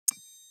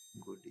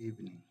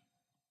evening.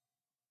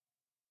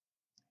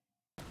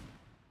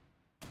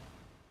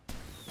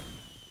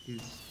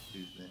 This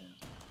is the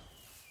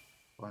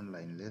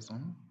online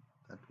lesson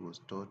that was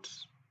taught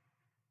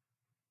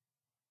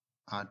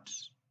at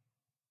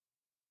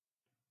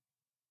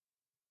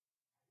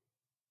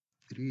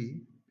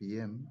 3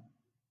 p.m.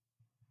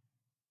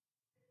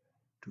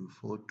 to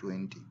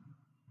 4:20.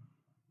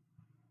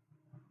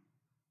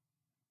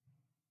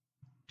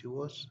 It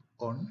was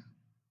on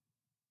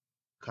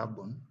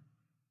carbon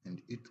and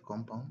its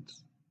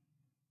compounds.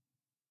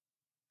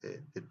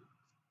 The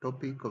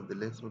topic of the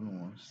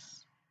lesson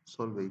was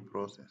Solvay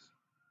process.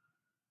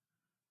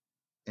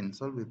 And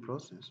Solvay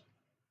process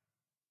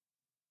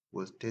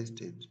was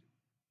tested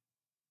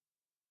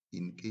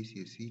in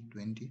KCSE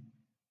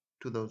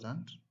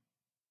 2000,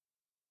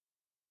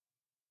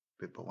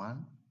 paper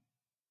 1,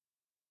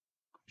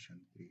 question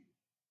 3.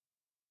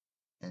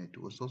 And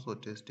it was also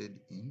tested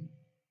in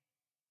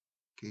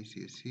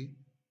KCSE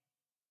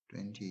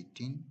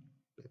 2018,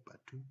 paper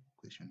 2,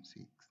 question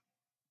 6.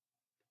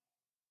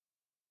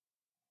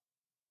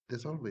 The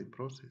Solvay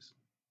process.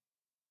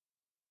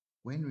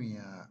 When we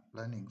are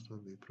learning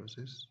Solvay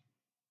process,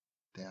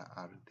 there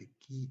are the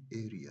key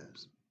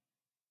areas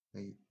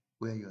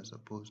where you are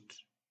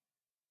supposed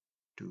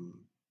to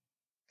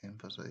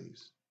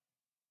emphasize.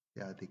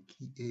 They are the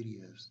key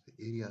areas,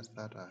 the areas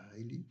that are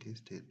highly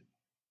tested.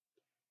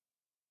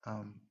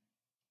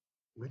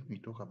 When we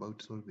talk about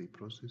Solvay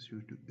process,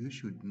 you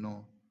should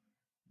know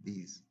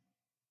these,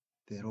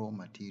 the raw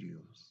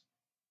materials.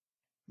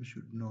 You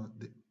should know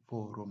the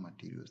 4 raw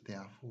materials. There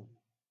are 4.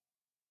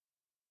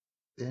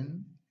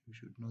 Then you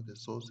should know the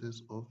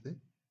sources of the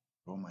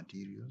raw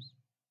materials,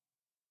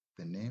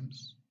 the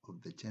names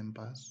of the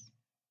chambers.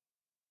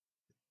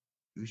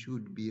 You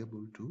should be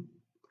able to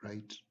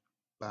write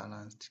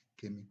balanced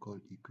chemical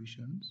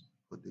equations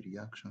for the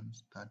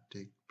reactions that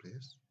take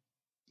place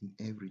in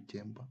every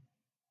chamber.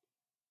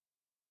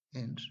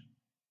 And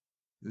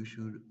you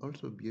should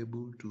also be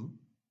able to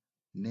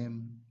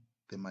name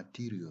the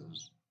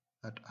materials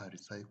that are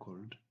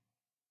recycled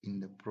in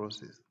the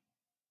process.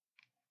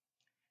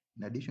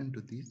 In addition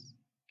to this,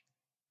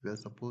 we are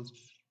supposed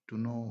to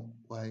know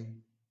why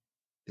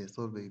the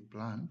Solvay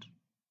plant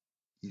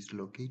is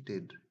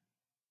located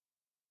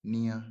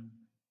near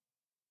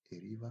a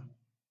river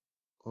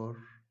or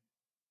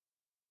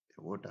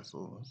a water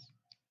source.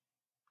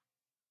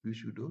 We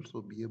should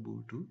also be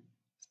able to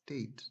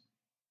state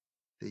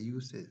the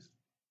uses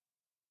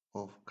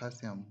of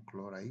calcium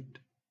chloride,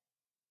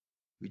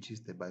 which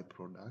is the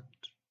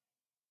byproduct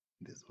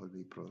in the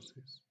Solvay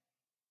process.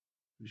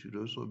 We should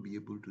also be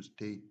able to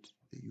state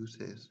the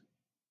uses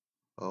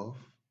of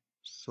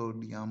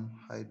sodium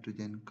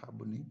hydrogen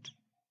carbonate,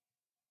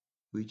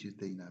 which is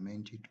the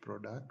intermediate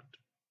product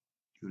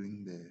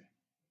during the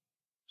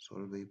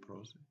Solvay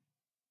process.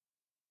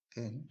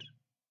 And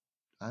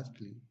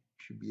lastly, we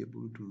should be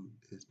able to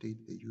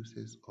state the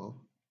uses of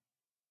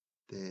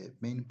the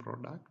main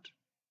product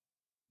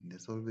in the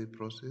Solvay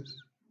process,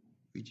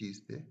 which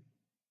is the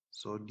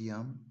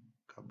sodium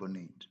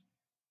carbonate.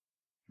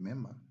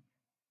 Remember,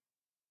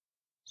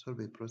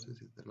 Solvay process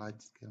is the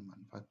large-scale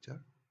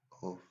manufacture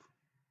of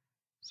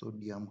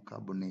sodium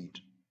carbonate.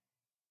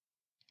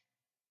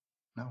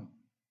 Now,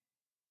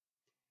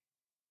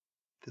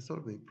 the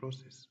Solvay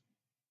process.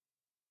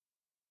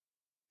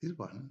 This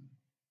one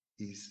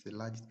is the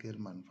large-scale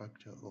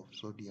manufacture of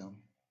sodium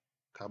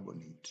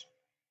carbonate.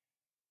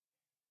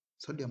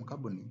 Sodium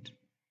carbonate,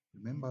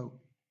 remember,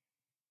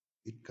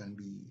 it can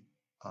be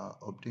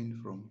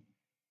obtained from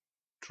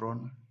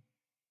trona,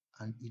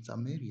 and in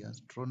some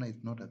areas trona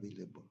is not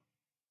available.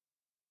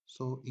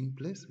 So in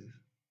places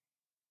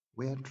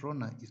where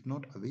trona is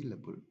not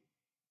available,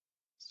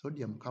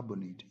 sodium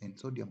carbonate and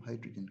sodium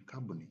hydrogen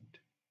carbonate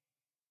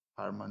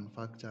are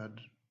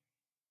manufactured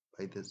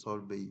by the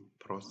Solvay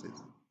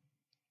process.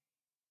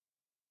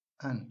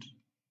 And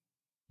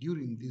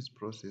during this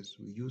process,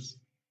 we use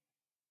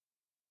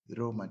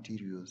raw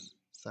materials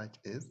such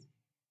as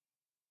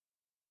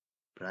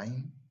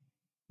brine,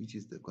 which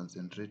is the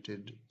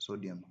concentrated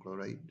sodium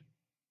chloride,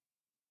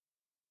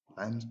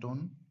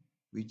 limestone,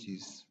 which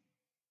is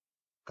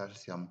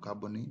calcium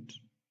carbonate,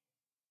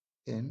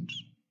 and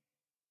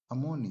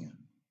ammonia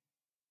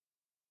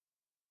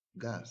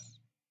gas,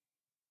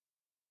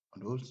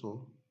 and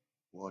also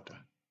water.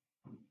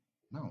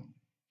 Now,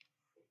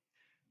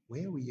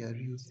 where we are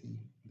using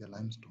the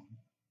limestone,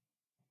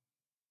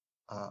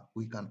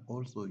 we can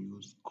also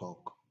use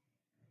coke.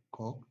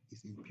 Coke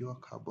is impure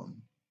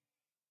carbon.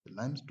 The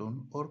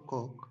limestone or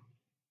coke,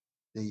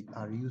 they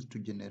are used to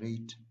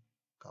generate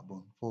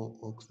carbon 4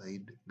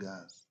 oxide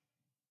gas.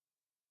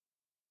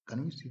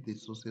 Can we see the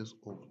sources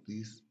of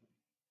these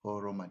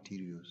 4 raw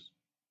materials?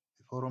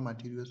 The 4 raw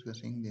materials we are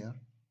saying there: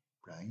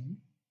 brine,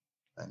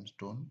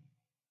 limestone,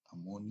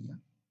 ammonia,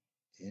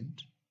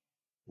 and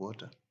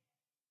water.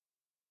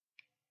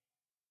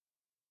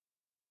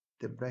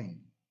 The brine.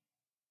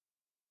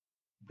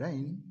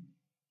 Brine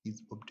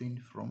is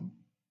obtained from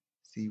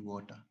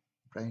seawater.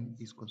 Brine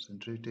is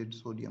concentrated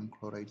sodium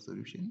chloride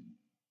solution,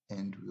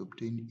 and we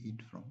obtain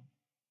it from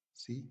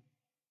sea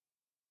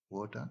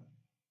water.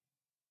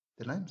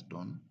 The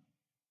limestone,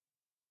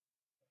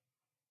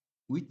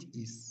 which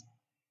is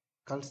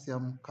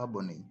calcium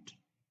carbonate,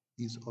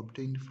 is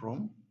obtained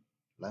from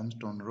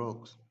limestone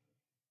rocks.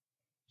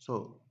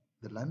 So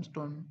the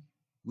limestone,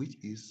 which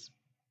is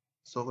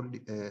solid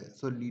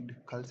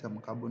calcium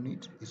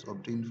carbonate, is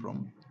obtained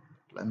from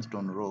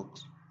limestone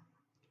rocks.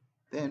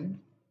 Then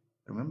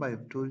remember,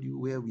 I've told you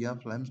where we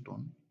have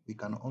limestone, we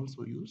can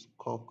also use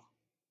coke.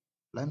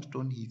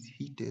 Limestone is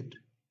heated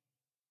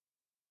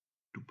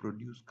to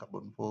produce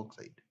carbon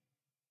dioxide,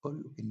 or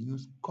you can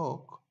use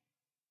coke.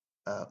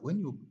 When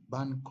you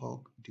burn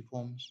coke, it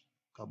forms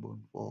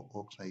carbon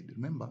dioxide.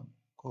 Remember,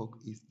 coke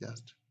is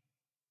just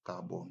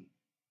carbon.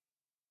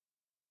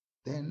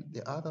 Then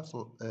the other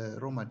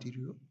raw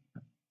material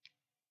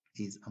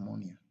is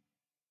ammonia.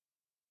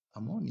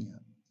 Ammonia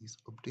is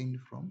obtained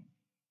from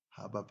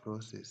Haber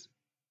process.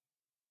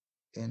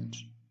 And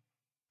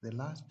the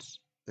last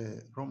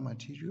raw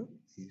material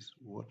is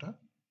water.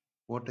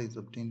 Water is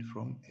obtained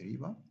from a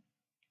river,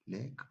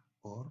 lake,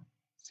 or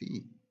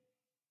sea.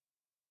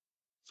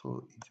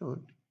 So in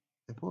short,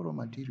 the four raw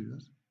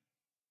materials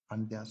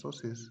and their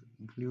sources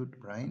include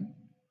brine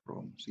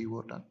from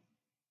seawater,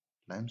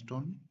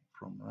 limestone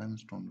from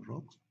limestone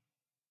rocks,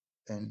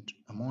 and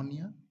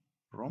ammonia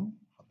from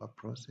Haber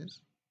process,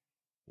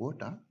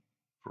 water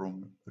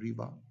from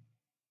river,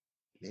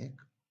 lake,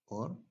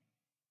 or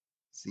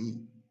sea.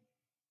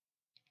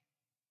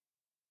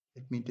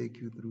 Let me take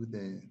you through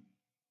the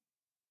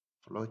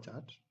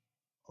flowchart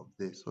of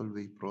the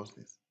Solvay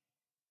process.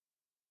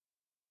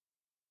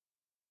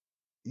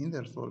 In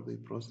the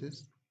Solvay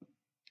process,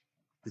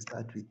 we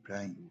start with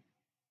brine.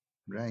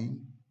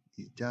 Brine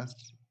is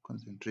just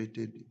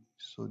concentrated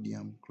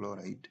sodium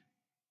chloride,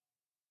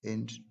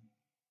 and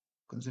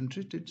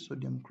concentrated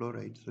sodium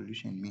chloride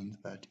solution means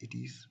that it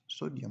is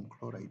sodium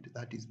chloride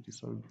that is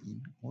dissolved in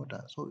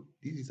water. So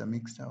this is a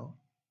mixture of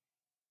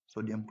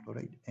sodium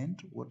chloride and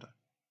water.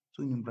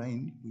 So in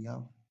brine, we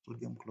have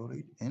sodium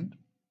chloride and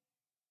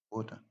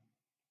water.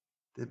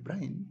 The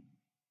brine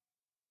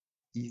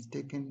is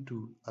taken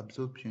to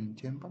absorption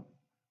chamber,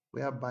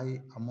 whereby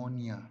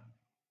ammonia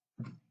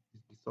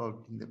is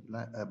dissolved in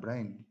the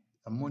brine.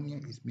 Ammonia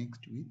is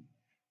mixed with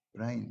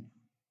brine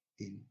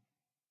in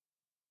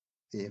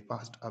a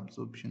fast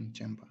absorption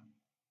chamber.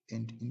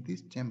 And in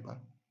this chamber,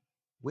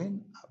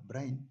 when a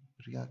brine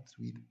reacts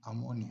with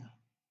ammonia,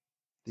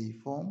 they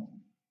form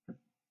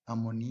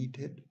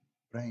ammoniated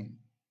brine.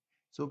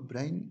 So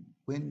brine,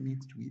 when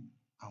mixed with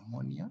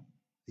ammonia,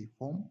 they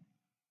form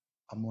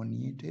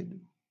ammoniated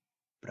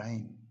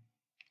brine.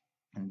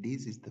 And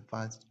this is the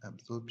fast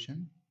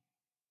absorption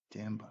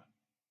chamber.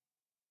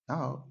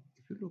 Now,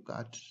 if you look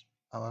at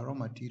our raw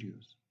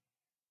materials,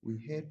 we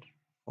had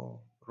 4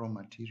 raw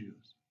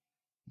materials.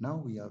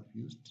 Now we have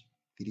used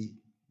 3.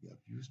 We have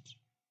used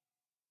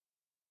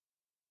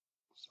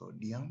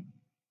sodium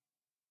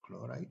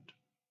chloride,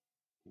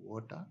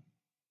 water,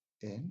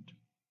 and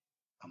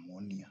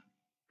ammonia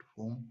to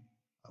form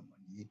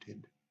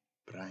ammoniated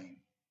brine.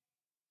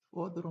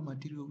 All the raw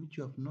material which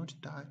you have not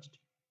touched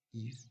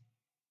is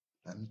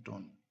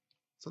limestone.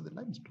 So the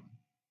limestone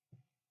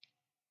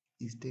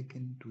is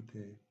taken to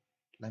the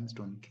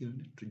limestone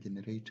kiln to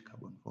generate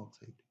carbon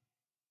dioxide.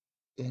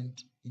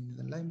 And in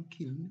the lime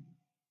kiln,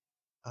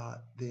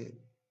 the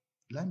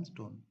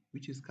limestone,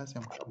 which is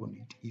calcium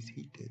carbonate, is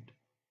heated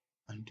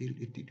until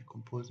it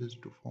decomposes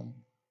to form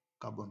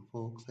carbon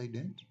dioxide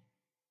and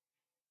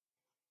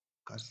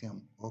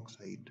calcium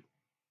oxide.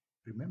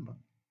 Remember,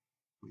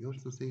 we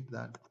also said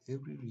that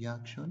every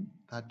reaction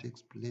that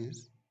takes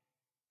place,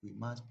 we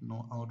must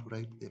know how to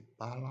write the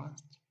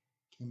balanced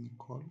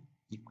chemical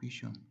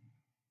equation.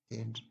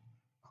 And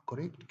a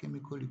correct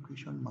chemical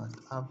equation must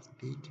have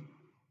state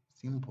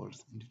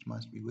symbols and it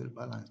must be well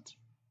balanced.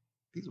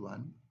 This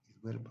one is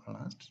well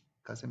balanced.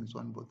 Calcium is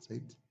one both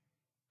sides,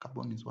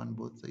 carbon is one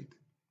both sides,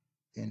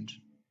 and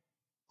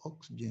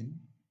oxygen,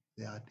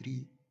 there are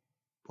 3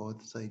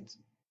 both sides.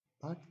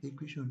 But the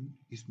equation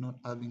is not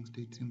having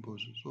state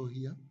symbols. So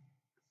here,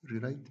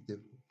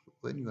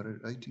 when you are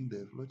writing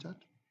the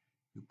flowchart,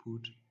 you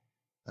put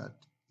that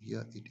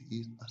here it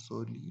is a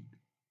solid,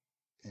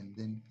 and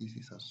then this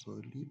is a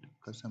solid,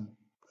 calcium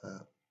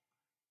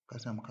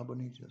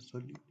carbonate is a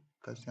solid,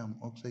 calcium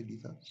oxide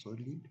is a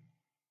solid,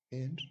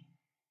 and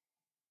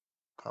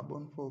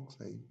carbon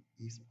dioxide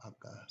is a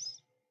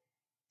gas.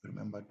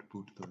 Remember to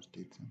put those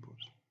state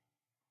symbols.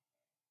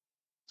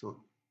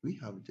 So we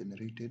have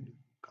generated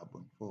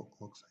carbon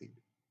dioxide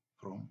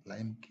from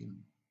lime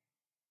kiln.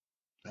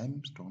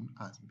 Limestone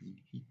has been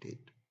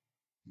heated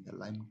in the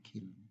lime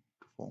kiln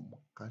to form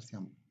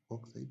calcium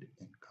oxide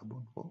and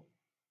carbon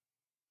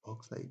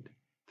dioxide.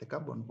 The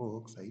carbon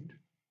dioxide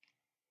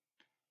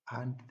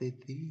and the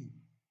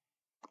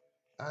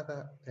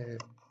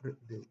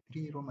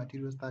 3 raw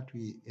materials that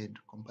we had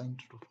combined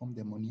to form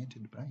the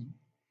ammoniated brine,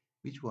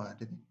 which were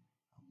the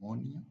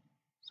ammonia,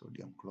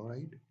 sodium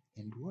chloride,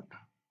 and water.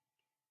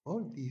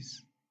 All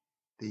these,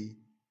 they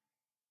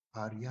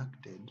are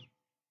reacted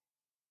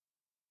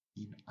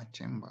in a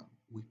chamber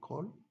we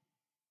call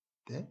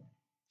the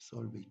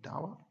Solvay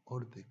tower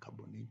or the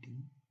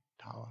carbonating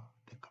tower,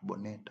 the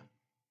carbonator.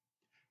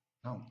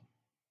 Now,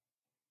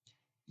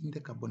 in the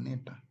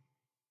carbonator,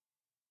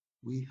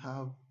 we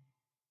have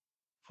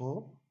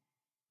four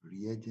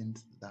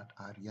reagents that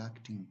are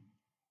reacting.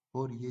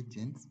 Four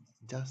reagents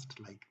just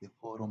like the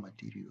four raw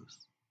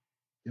materials.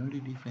 The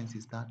only difference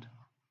is that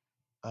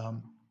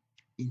um,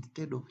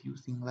 instead of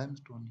using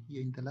limestone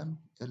here in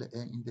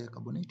the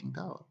carbonating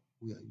tower,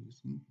 we are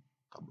using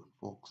carbon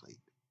dioxide.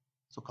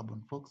 So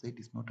carbon dioxide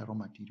is not a raw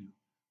material,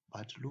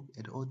 but look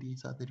at all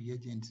these other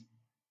reagents.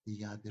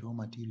 They are the raw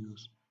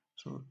materials.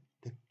 So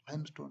the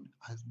limestone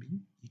has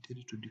been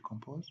heated to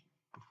decompose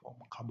to form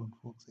carbon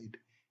dioxide,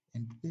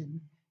 and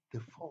then the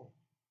four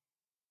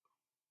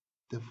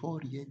the four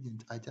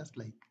reagents are just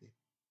like the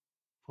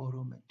four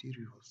raw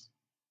materials.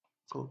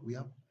 So we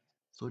have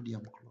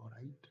sodium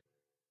chloride,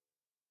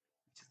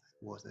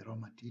 which was the raw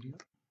material,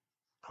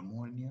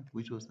 ammonia,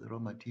 which was the raw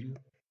material,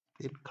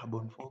 then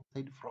carbon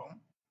dioxide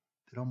from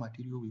the raw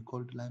material we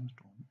called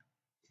limestone,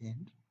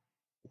 and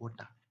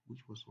water,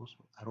 which was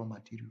also a raw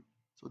material.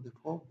 So the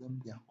four of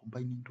them, they are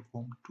combining to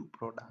form two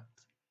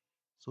products,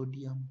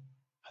 sodium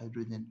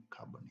hydrogen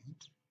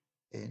carbonate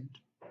and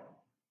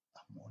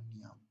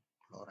ammonium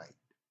chloride.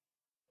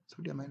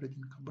 Sodium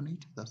hydrogen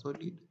carbonate is a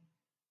solid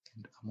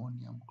and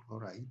ammonium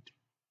chloride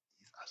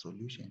is a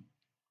solution.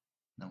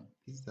 Now,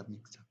 this is a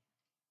mixture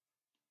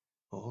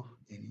of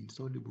an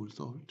insoluble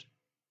salt,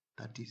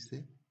 that is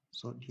the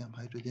sodium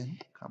hydrogen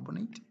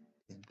carbonate,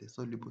 and the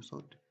soluble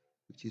salt,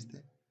 which is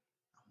the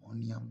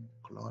ammonium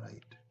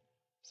chloride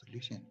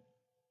solution.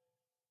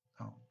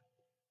 Now,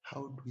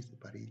 how do we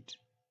separate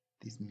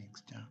this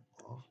mixture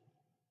of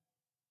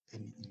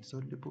an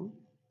insoluble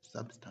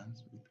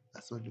substance with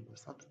a soluble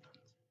substance?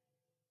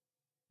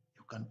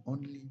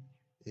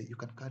 You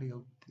can carry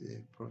out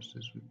the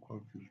process we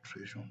call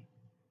filtration.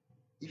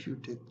 If you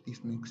take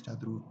this mixture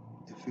through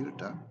a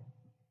filter,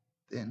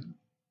 then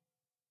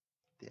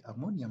the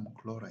ammonium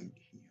chloride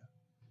here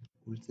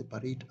will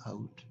separate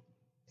out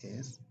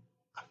as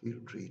a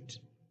filtrate.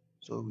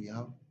 So we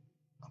have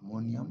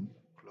ammonium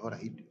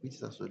chloride, which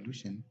is a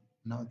solution.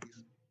 Now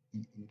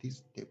in this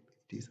step,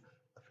 it is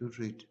a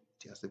filtrate.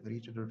 It has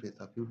separated out as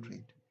a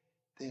filtrate.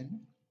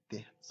 Then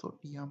the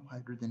sodium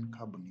hydrogen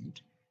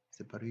carbonate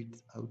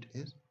separates out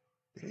as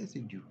the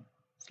residue.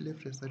 It's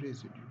left as a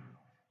residue.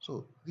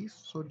 So this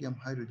sodium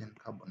hydrogen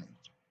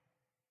carbonate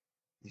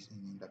is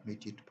an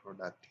intermediate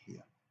product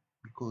here,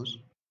 because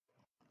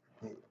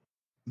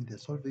in the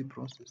Solvay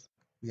process,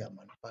 we are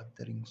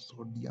manufacturing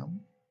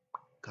sodium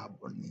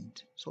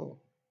carbonate. So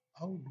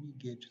how do we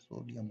get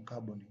sodium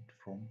carbonate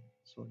from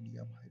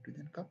sodium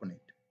hydrogen carbonate?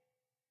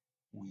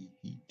 We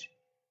heat,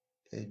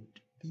 and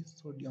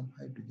this sodium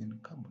hydrogen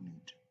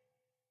carbonate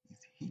is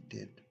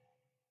heated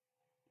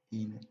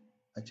in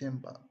a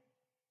chamber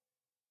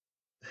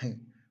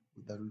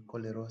that we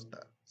call a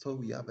roaster. So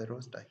we have a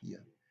roaster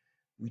here.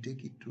 We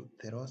take it to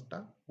the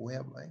roaster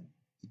whereby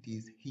it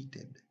is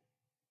heated.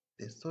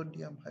 The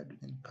sodium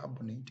hydrogen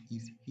carbonate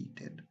is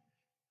heated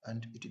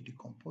and it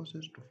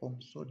decomposes to form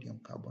sodium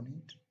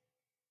carbonate,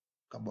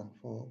 carbon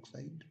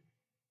dioxide,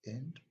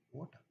 and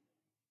water.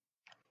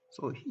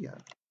 So here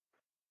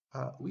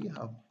we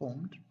have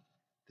formed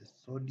the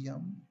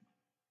sodium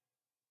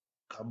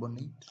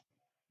carbonate,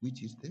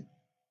 which is the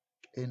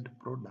end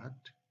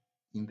product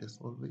in the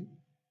Solvay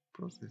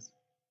process.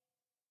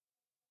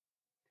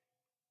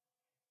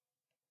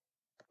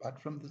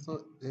 Apart from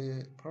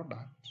the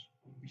product,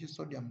 which is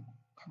sodium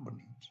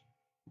carbonate,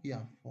 we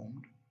have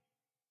formed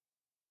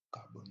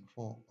carbon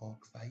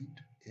dioxide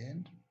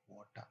and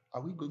water.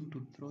 Are we going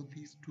to throw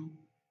these two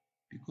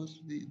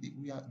because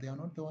they are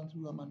not the ones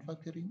we are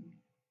manufacturing?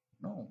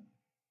 No,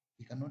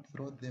 we cannot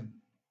throw them.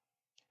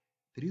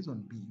 The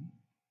reason being,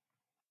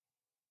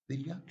 the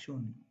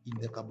reaction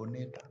in the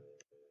carbonator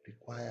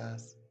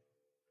requires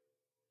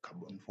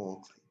carbon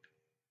dioxide.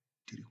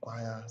 It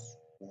requires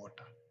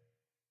water.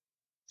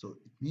 So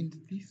it means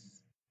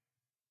this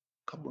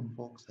carbon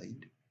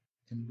dioxide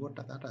and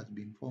water that has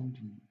been formed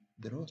in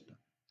the roaster,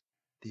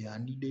 they are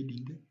needed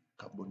in the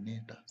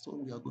carbonator. So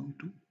we are going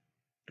to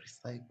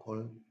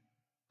recycle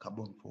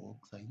carbon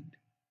dioxide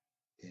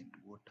and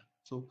water.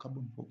 So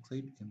carbon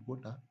dioxide and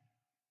water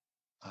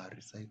are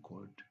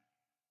recycled.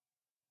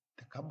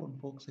 The carbon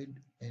dioxide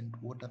and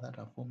water that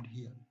are formed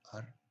here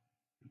are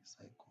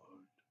recycled.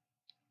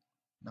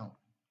 Now,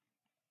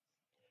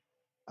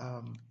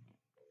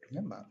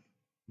 remember,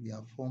 we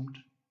have formed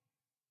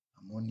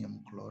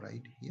ammonium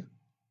chloride here,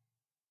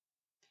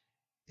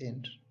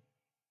 and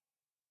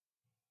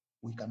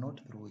we cannot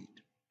throw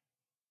it.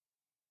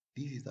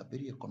 This is a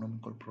very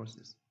economical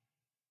process.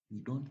 We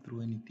don't throw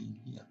anything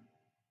here.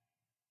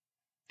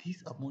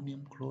 This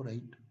ammonium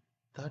chloride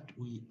that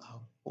we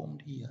have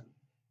formed here,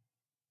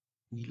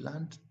 we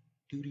learned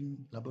during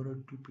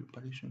laboratory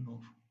preparation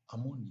of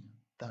ammonia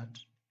that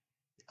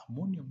the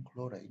ammonium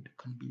chloride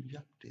can be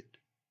reacted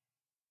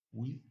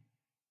with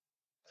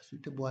a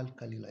suitable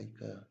alkali like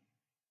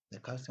the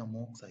calcium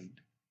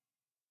oxide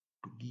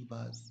to give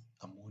us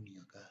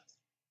ammonia gas.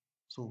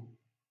 So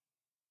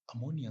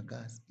ammonia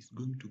gas is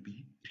going to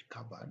be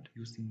recovered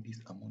using this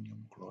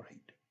ammonium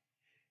chloride.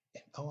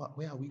 And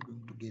where are we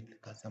going to get the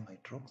calcium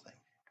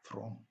hydroxide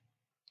from?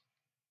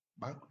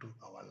 Back to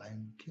our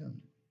lime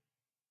kiln.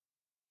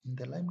 In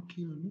the lime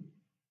kiln,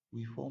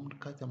 we formed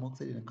calcium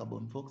oxide and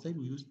carbon dioxide.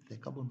 We used the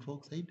carbon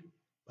dioxide,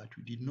 but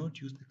we did not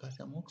use the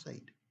calcium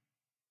oxide.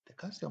 The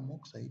calcium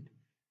oxide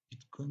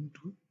is going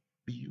to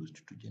be used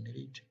to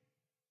generate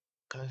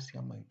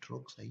calcium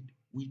hydroxide,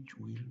 which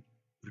will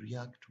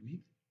react with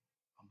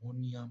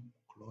ammonium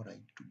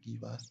chloride to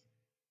give us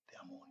the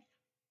ammonia.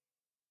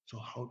 So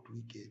how do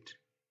we get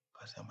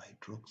calcium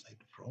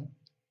hydroxide from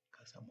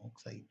calcium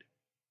oxide?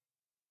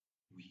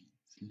 We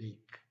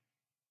slake.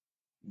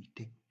 We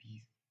take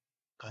this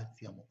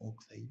calcium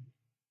oxide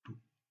to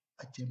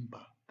a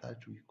chamber that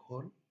we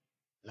call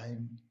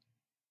lime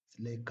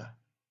slaker.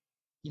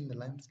 In the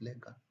lime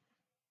slaker,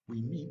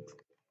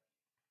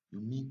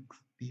 you mix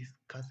this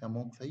calcium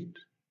oxide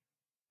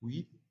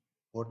with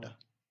water.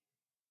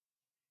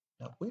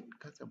 Now, when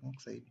calcium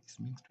oxide is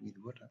mixed with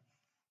water,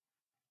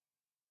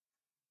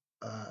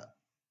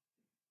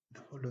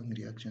 the following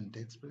reaction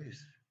takes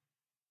place.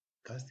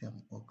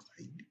 Calcium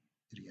oxide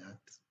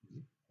reacts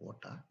with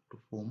water to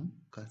form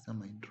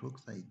calcium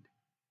hydroxide.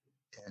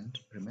 And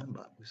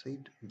remember, we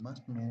said we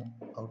must know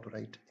how to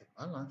write a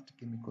balanced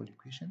chemical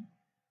equation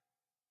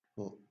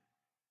for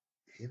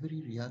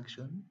every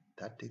reaction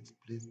that takes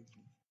place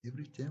in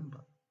every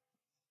chamber.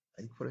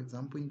 Like for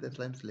example, in the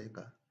lime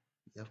slaker,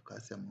 we have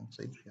calcium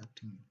oxide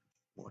reacting with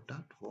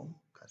water to form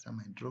calcium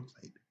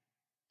hydroxide,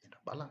 and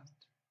a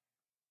balanced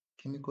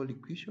chemical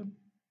equation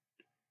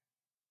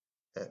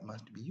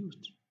must be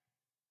used.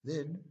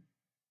 Then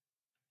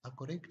a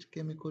correct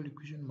chemical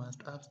equation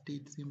must have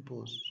state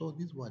symbols. So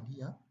this one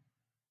here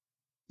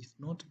is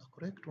not a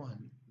correct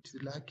one. It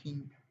is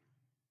lacking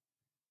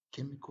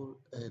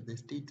the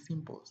state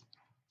symbols.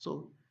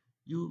 So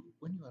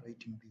when you are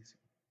writing this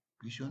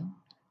equation,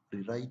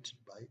 rewrite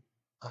by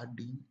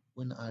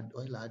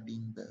while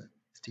adding the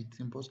state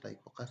symbols, like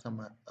for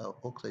calcium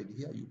oxide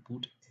here, you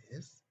put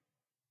S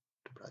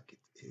to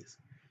brackets S.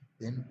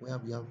 Then where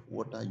we have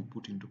water, you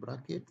put into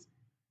brackets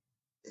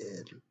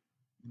L.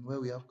 And where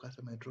we have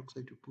calcium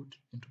hydroxide, you put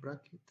into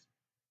brackets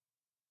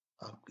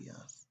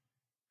aqueous,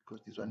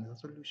 because this one is a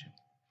solution.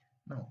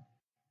 Now,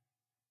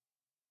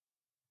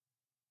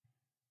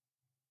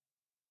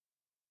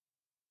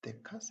 the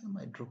calcium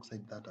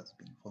hydroxide that has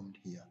been formed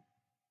here,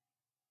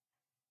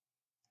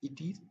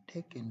 it is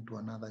taken to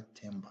another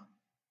chamber,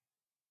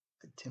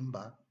 a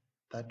chamber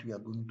that we are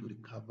going to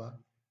recover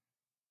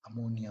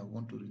ammonia. We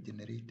want to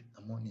regenerate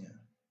ammonia.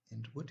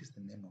 And what is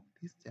the name of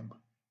this chamber?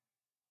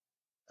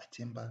 A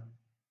chamber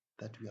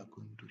that we are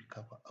going to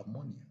recover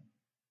ammonia.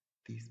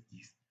 This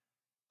is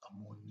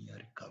ammonia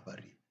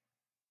recovery.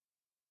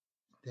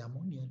 The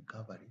ammonia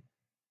recovery,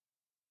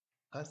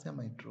 calcium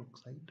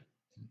hydroxide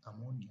and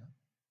ammonia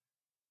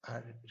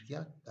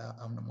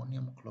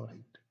ammonium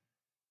chloride,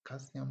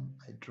 calcium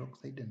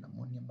hydroxide and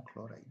ammonium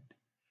chloride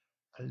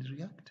are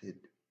reacted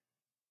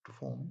to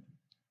form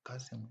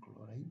calcium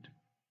chloride,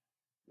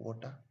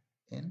 water,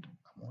 and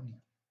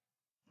ammonia.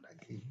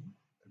 And again,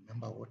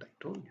 remember what I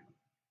told you.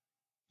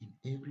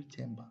 In every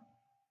chamber,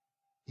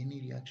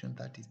 any reaction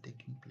that is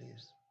taking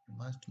place, you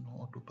must know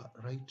how to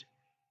write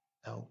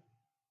a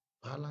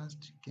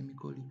balanced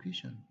chemical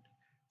equation.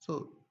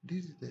 So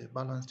this is the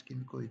balanced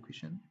chemical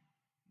equation,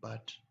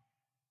 but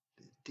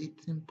the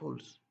state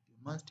symbols you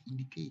must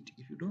indicate.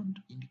 If you don't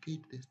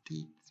indicate the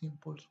state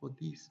symbols for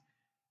this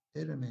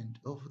element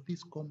of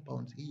these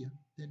compounds here,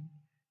 then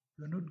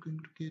you are not going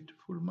to get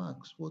full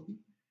marks for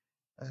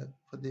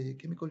the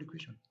chemical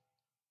equation.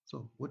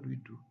 So what do we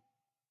do?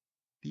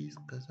 This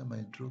calcium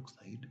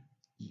hydroxide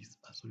is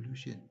a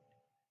solution.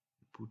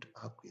 You put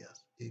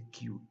aqueous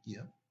AQ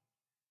here.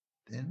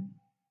 Then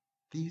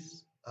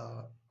this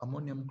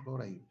ammonium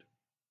chloride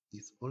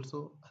is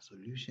also a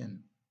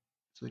solution,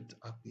 so it's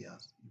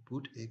aqueous. You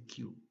put AQ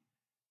to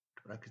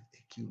bracket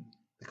AQ.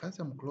 The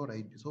calcium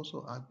chloride is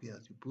also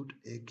aqueous. You put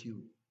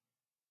AQ.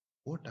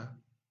 Water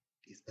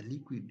is a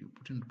liquid. You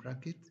put into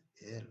brackets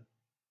L.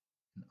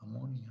 And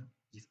ammonia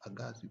is a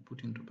gas. You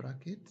put into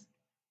brackets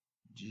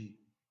G.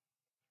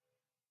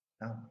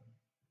 Now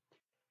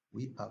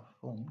we have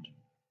formed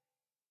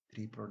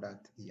three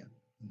products here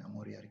in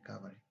ammonia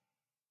recovery.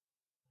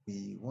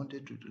 We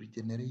wanted to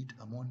regenerate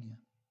ammonia.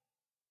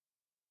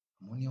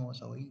 Ammonia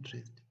was our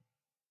interest,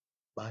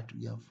 but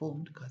we have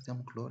formed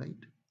calcium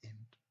chloride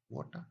and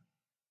water,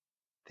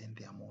 then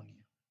the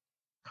ammonia.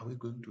 Are we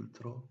going to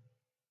throw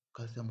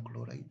calcium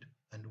chloride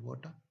and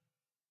water?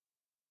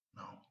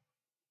 Now,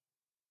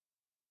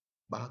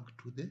 back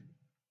to the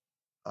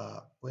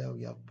where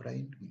we have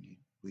brine,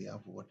 we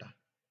have water.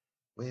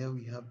 Where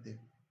we have the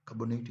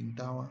carbonating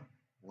tower,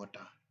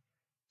 water.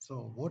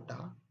 So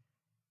water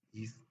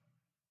is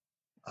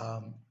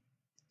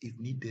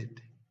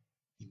needed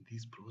in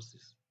this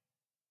process.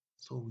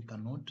 So we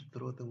cannot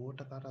throw the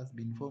water that has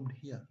been formed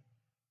here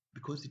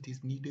because it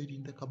is needed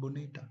in the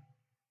carbonator.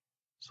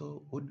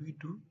 So what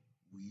do?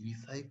 We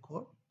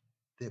recycle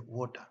the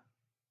water.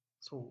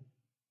 So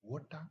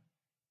water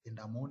and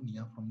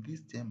ammonia from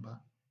this chamber,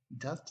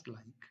 just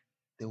like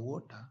the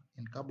water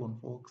and carbon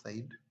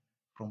dioxide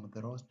from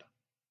the roaster.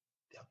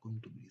 They are going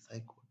to be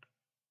recycled.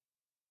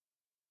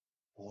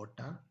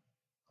 Water,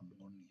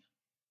 ammonia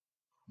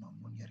from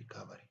ammonia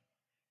recovery,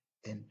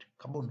 and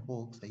carbon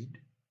dioxide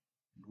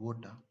and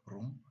water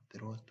from the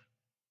roaster.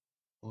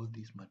 All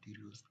these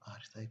materials are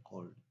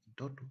recycled. In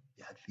total,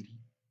 there are three: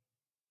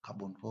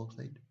 carbon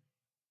dioxide,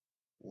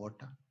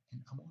 water,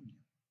 and ammonia.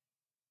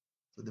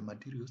 So the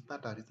materials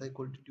that are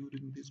recycled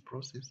during this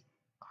process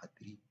are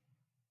three.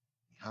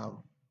 We have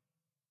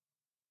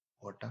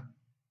water,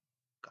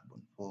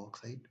 carbon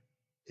dioxide,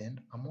 and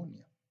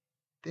ammonia.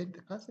 Then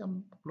the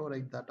calcium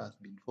chloride that has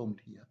been formed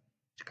here,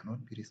 it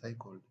cannot be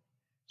recycled.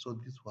 So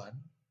this one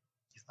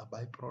is a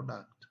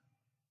byproduct.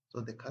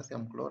 So the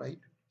calcium chloride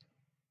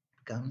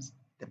becomes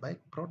the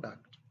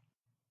byproduct.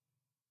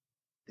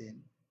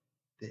 Then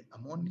the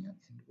ammonia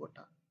and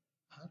water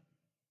are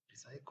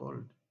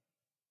recycled.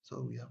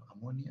 So we have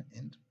ammonia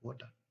and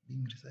water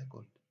being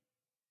recycled.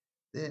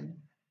 Then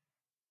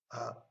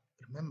uh,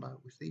 remember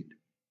we said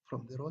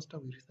from the roaster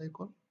we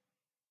recycle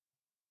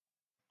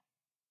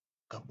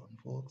carbon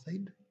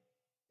dioxide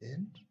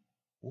and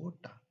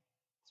water.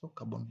 So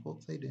carbon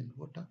dioxide and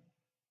water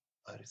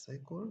are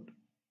recycled.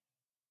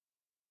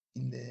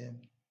 In the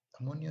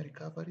ammonia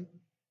recovery,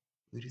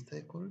 we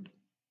recycled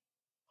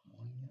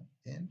ammonia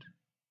and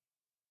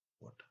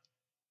water.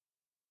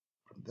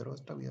 From the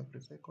roaster, we have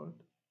recycled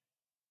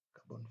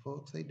carbon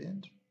dioxide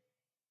and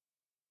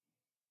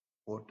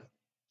water.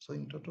 So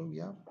in total, we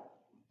have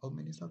how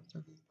many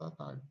substances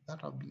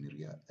that have been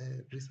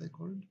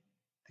recycled?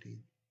 Three: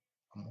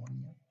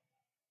 ammonia,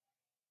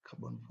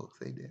 carbon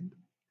dioxide, and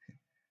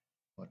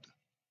water.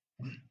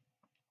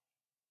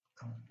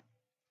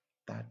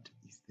 That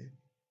is the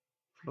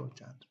flow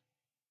chart.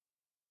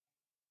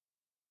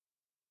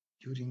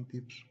 During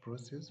this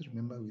process,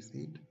 remember we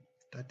said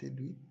started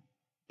with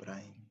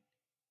brine.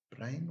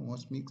 Brine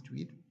was mixed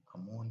with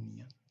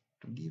ammonia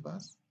to give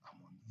us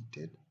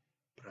ammoniated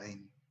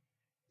brine.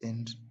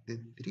 And the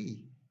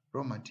three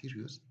raw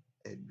materials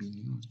had been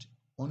used.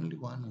 Only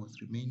one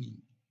was remaining,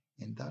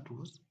 and that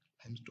was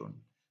limestone.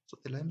 So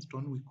the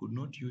limestone, we could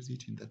not use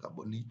it in the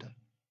carbonator.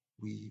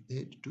 We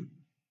had to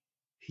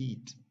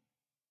heat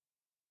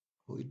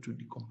for it to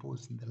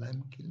decompose in the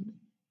lime kiln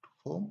to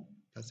form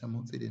calcium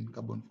oxide and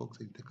carbon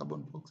dioxide. The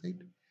carbon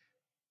dioxide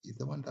is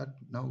the one that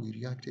now we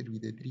reacted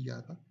with the three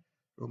other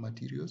raw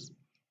materials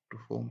to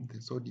form the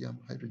sodium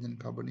hydrogen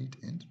carbonate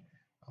and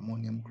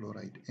ammonium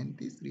chloride. And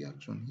this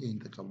reaction here in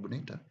the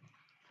carbonator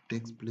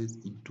takes place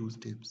in two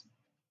steps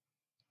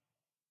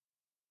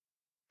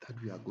that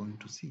we are going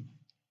to see.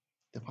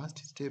 The first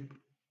step,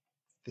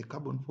 the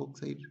carbon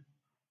dioxide,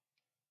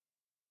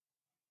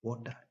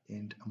 water,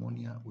 and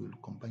ammonia will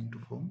combine to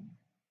form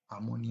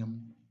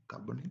ammonium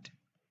carbonate.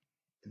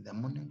 And the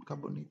ammonium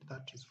carbonate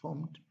that is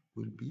formed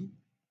will be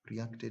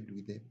reacted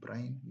with the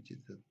brine, which is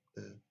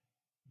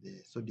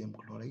the sodium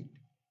chloride,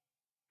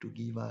 to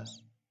give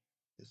us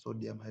the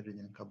sodium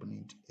hydrogen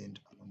carbonate and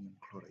ammonium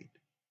chloride.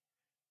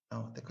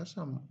 Now, the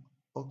calcium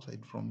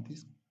oxide from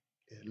this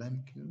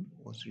lime kiln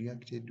was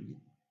reacted with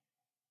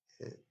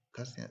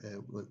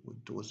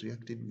it was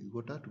reacted with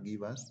water to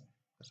give us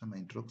calcium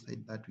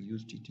hydroxide that we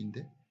used it in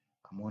the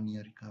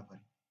ammonia recovery.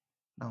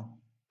 Now,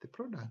 the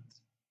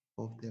products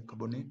of the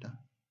carbonator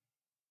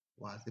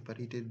were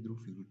separated through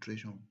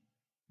filtration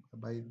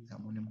by the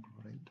ammonium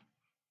chloride,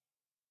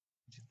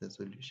 which is the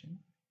solution,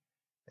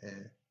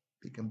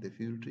 became the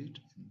filtrate,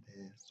 and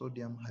the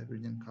sodium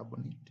hydrogen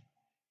carbonate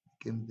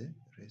became the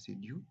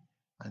residue,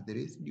 and the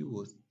residue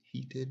was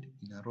heated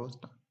in a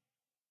roaster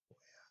where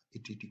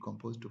it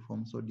decomposed to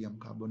form sodium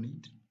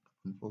carbonate,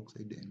 carbon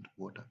dioxide, and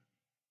water.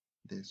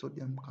 The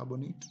sodium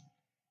carbonate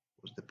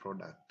was the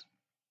product.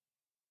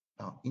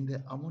 Now, in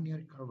the ammonia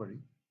recovery,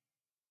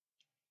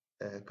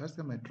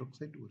 calcium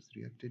hydroxide was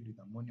reacted with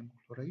ammonium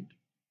chloride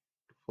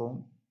to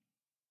form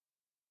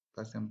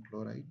calcium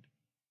chloride,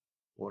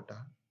 water,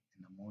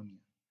 and ammonia.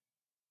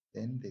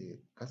 Then the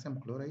calcium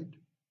chloride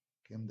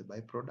became the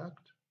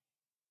byproduct,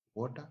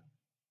 water,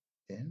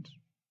 and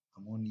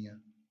ammonia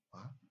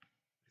were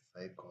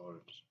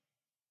recycled.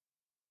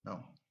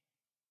 Now,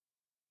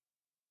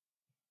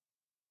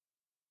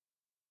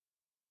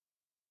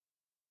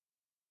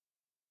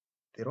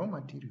 the raw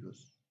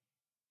materials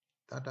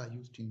that are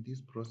used in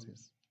this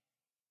process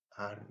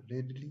are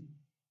readily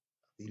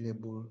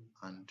available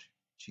and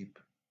cheap.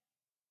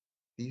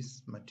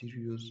 These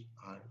materials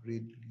are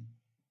readily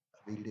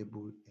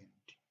available and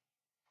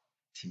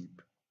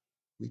cheap.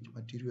 Which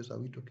materials are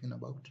we talking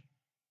about?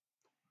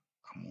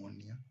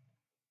 Ammonia,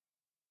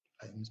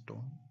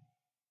 limestone,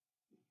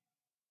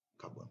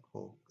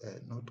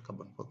 not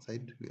carbon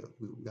dioxide.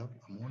 We have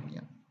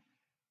ammonia,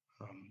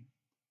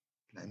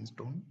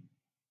 limestone,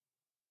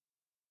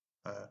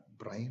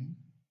 brine,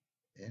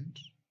 and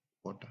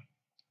water.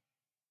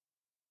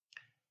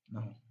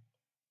 Now,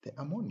 the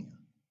ammonia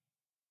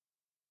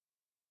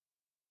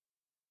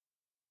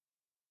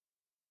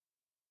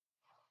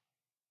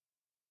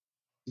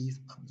is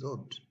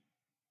absorbed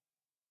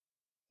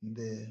in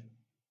the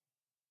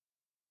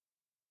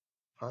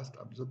First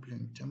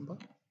absorption chamber,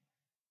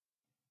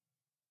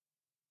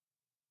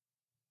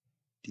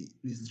 it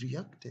is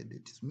reacted,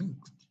 it is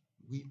mixed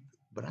with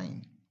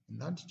brine in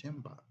that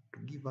chamber to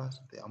give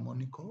us the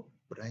ammonical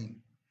brine.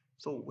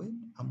 So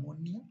when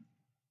ammonia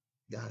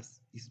gas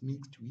is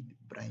mixed with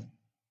brine,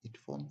 it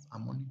forms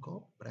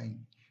ammonical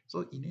brine.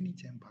 So in any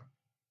chamber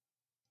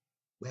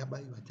whereby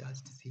you are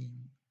just seeing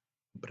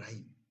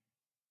brine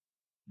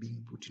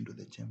being put into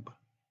the chamber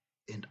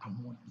and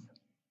ammonia,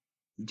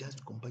 you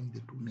just combine the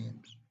two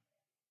names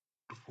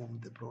to form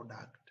the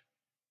product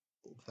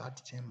of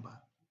that chamber,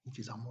 which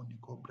is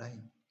ammonical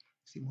brine.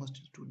 See, most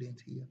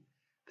students here,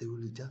 they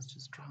will just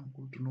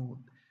struggle to know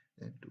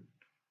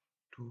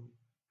to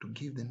to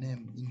give the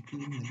name,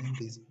 including the name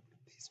they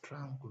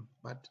struggle,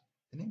 but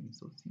the name is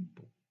so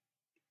simple.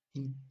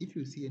 If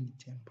you see any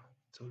chamber,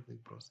 it's always a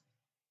process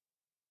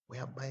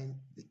whereby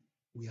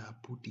we are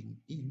putting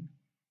in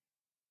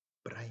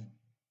brine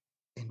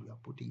and we are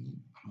putting in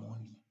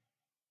ammonia,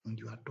 and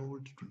you are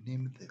told to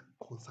name the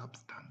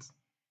co-substance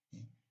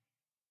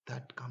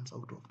that comes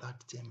out of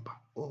that chamber,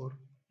 or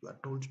you are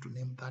told to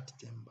name that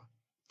chamber.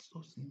 It's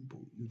so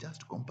simple. You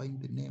just combine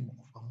the name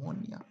of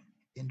ammonia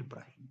and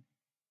brine,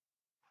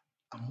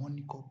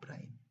 ammonical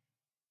brine.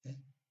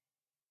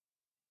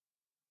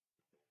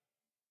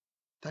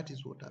 That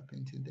is what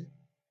happens in the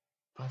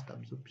first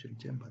absorption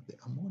chamber. The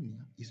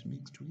ammonia is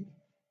mixed with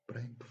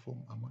brine to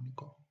form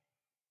ammonical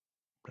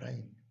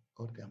brine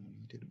or the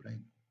ammoniated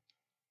brine.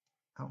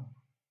 Now,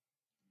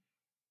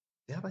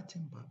 the other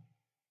chamber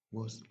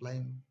was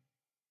lime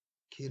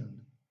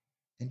kiln,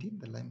 and in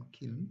the lime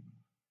kiln,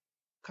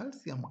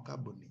 calcium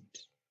carbonate,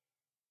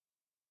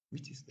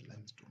 which is the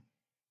limestone,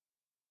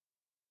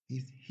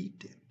 is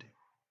heated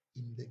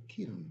in the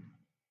kiln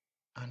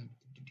and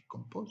it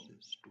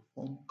decomposes to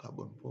form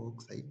carbon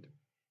dioxide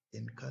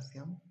and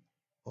calcium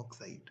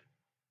oxide.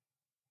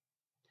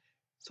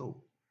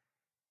 So,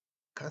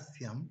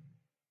 calcium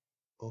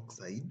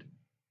oxide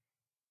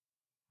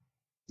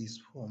is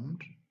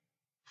formed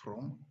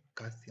from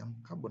calcium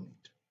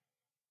carbonate.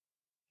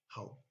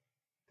 How?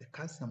 The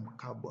calcium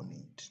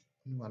carbonate,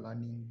 when we are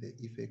learning the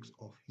effects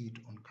of heat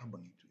on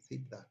carbonate, we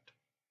said that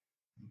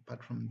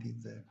apart from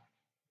this,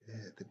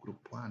 the group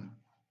 1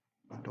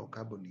 metal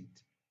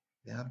carbonate,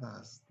 the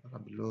others that are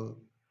below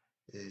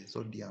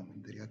sodium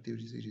in the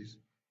reactivity series,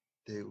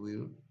 they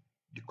will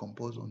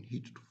decompose on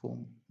heat to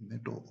form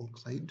metal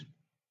oxide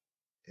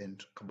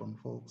and carbon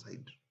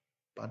dioxide,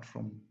 apart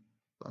from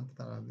ones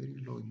that are very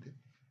low in the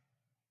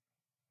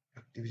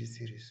activity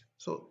series.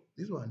 So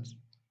these ones,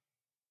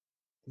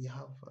 we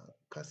have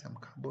calcium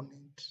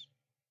carbonate,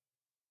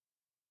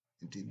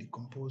 it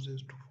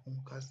decomposes to form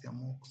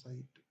calcium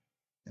oxide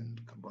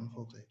and carbon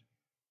dioxide.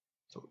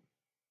 So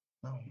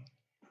now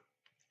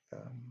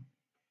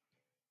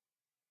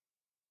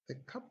the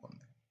carbon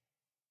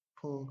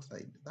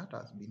dioxide that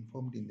has been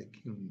formed in the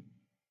kiln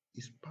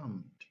is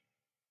pumped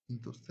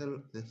into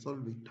the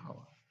Solvay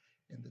tower.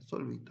 And the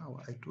Solvay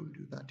tower, I told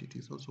you that it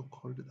is also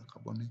called the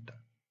carbonator.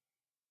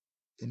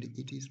 And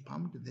it is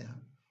pumped there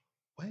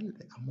while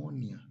the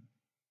ammonia,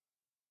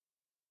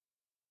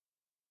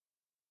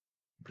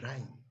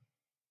 brine,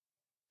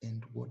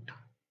 and water,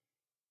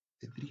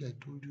 the three I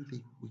told you,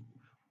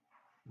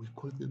 we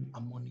call them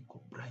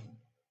ammonical brine,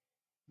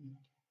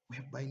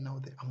 whereby now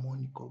the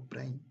ammonical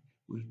brine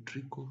will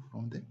trickle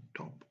from the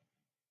top.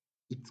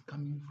 It's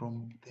coming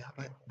from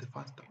the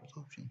first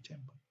absorption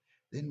chamber.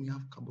 Then we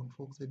have carbon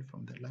dioxide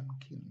from the lime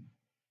kiln.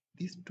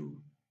 These two,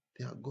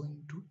 they are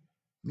going to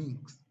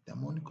mix the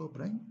ammonical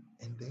brine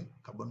and the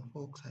carbon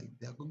dioxide.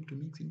 They are going to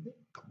mix in the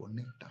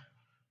carbonator.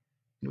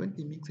 And when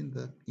they mix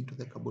into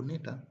the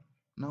carbonator,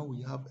 now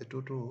we have a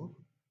total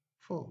of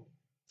 4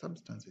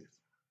 substances.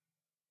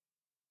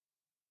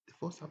 The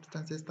 4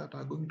 substances that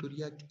are going to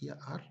react here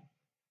are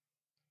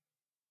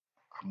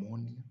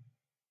ammonia,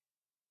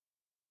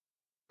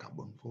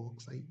 carbon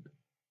dioxide,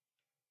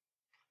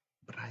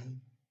 brine,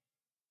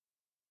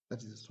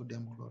 that is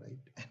sodium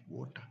chloride, and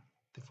water.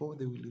 The 4,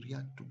 they will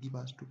react to give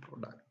us 2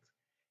 products.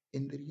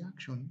 And the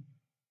reaction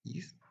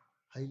is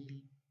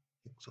highly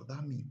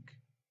exothermic.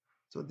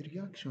 So the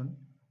reaction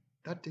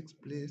that takes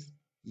place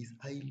is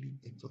highly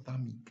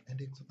exothermic. And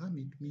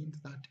exothermic means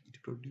that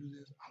it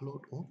produces a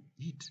lot of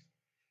heat.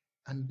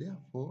 And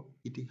therefore,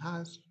 it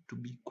has to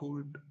be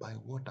cooled by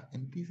water.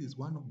 And this is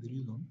one of the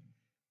reasons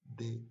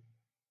the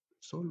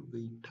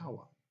Solvay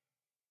tower,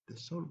 the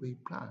Solvay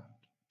plant,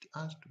 it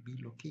has to be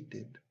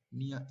located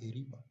near a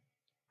river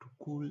to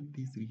cool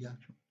this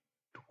reaction,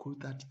 to cool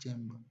that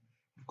chamber,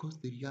 because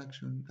the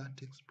reaction that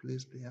takes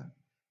place there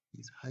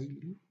is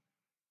highly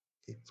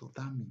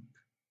exothermic.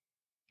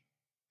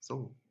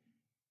 So,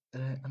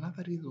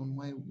 another reason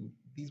why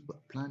this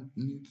plant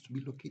needs to be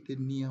located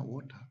near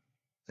water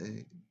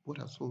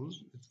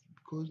source, is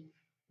because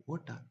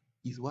water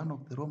is one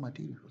of the raw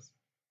materials.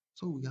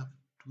 So we have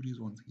 2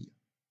 reasons here.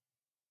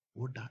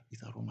 Water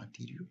is a raw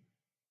material,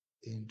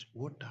 and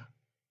water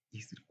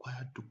is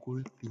required to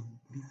cool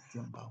this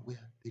chamber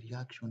where the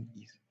reaction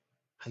is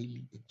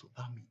highly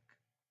exothermic.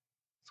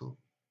 So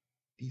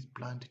this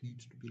plant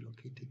needs to be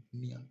located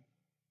near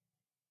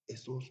a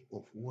source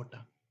of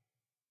water.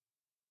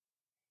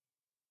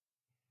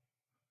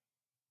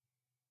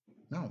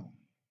 Now,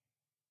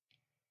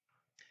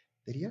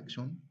 the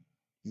reaction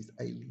is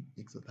highly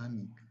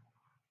exothermic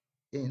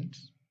and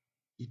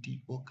it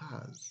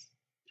occurs.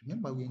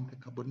 Remember, we're in the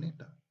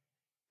carbonator.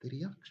 The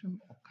reaction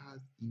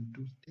occurs in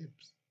two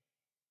steps.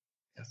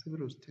 There are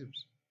several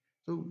steps.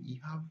 So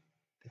we have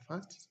the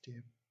first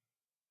step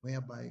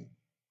whereby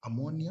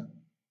ammonia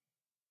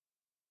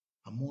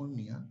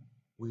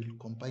will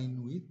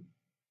combine with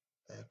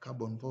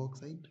carbon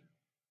dioxide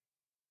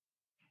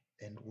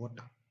and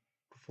water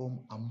to form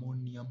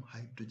ammonium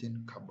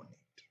hydrogen carbonate.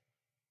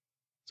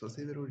 So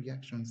several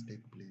reactions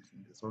take place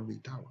in the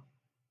Solvay tower.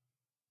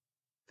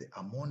 The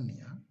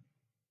ammonia,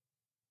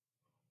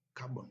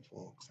 carbon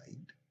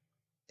dioxide,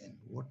 and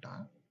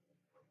water,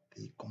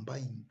 they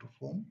combine to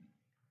form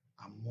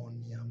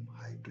ammonium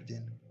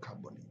hydrogen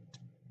carbonate.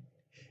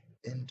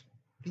 And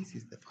this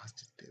is the first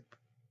step.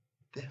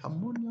 The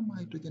ammonium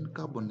hydrogen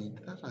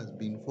carbonate that has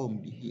been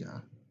formed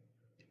here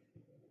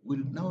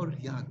will now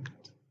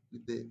react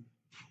with the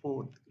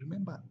fourth.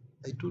 Remember,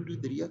 I told you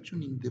the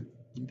reaction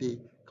in the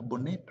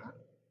carbonator,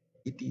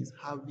 it is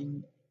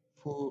having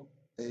four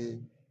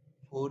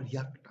four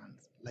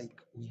reactants, like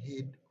we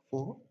had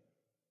four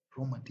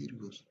raw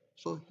materials.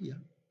 So here,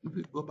 if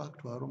we go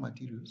back to our raw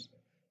materials,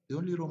 the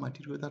only raw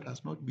material that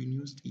has not been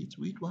used is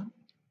which one?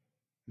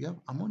 We have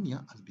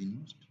ammonia has been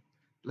used.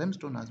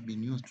 Limestone has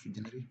been used to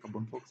generate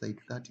carbon dioxide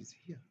that is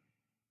here.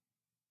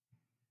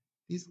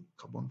 This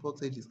carbon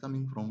dioxide is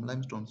coming from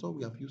limestone, so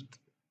we have used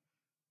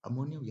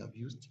ammonia, we have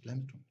used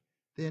limestone.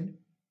 Then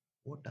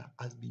water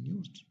has been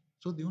used.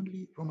 So the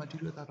only raw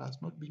material that has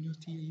not been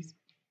used here is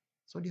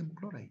sodium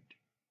chloride,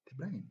 the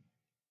brine.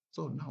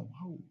 So now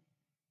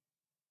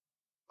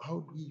how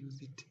do we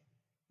use it?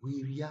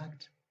 We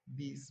react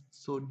this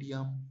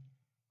sodium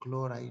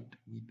chloride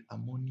with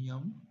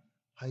ammonium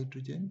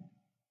hydrogen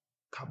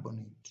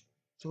carbonate.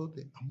 So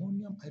the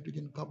ammonium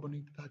hydrogen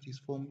carbonate that is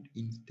formed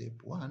in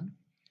step 1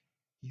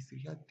 is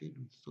reacted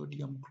with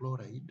sodium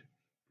chloride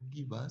to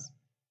give us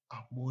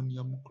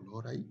ammonium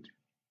chloride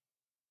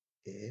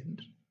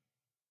and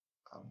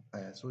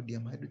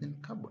sodium hydrogen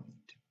carbonate.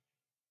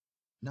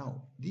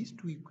 Now, these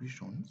two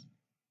equations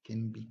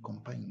can be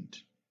combined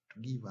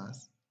to give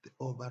us the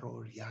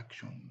overall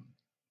reaction.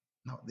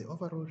 Now, the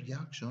overall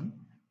reaction,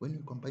 when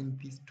you combine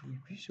these two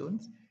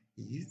equations,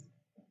 is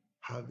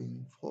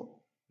having four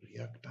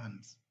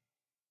reactants.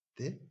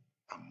 The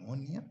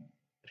ammonia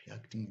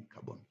reacting with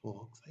carbon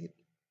dioxide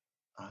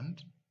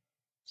and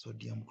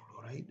sodium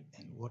chloride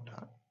and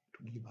water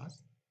to give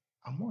us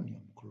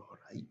ammonium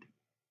chloride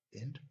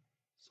and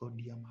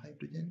sodium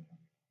hydrogen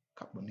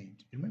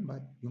carbonate.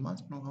 Remember, you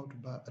must know how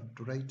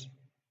to write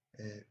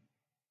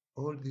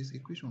all these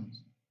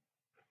equations.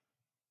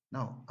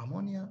 Now,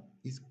 ammonia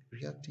is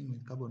reacting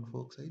with carbon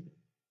dioxide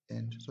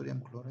and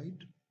sodium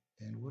chloride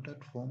and water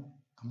to form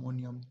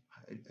ammonium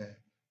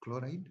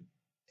chloride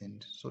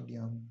and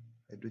sodium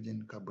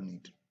hydrogen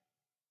carbonate.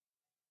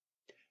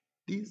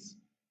 This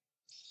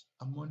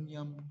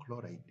ammonium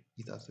chloride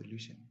is a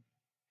solution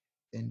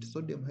and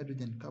sodium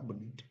hydrogen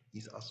carbonate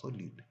is a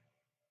solid.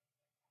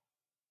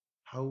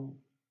 How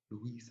do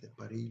we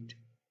separate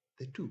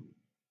the two?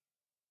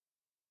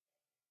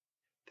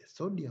 The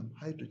sodium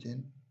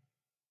hydrogen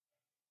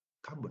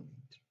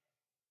carbonate,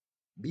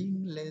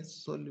 being less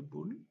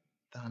soluble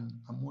than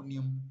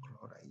ammonium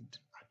chloride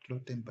at low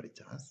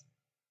temperatures,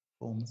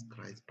 forms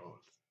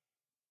crystals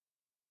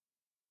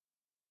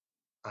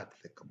at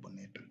the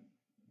carbonator.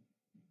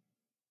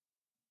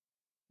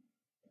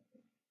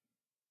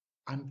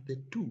 And the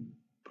two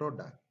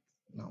products,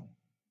 now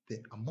the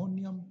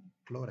ammonium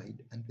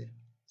chloride and the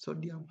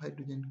sodium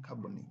hydrogen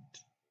carbonate,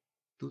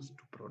 those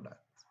two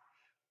products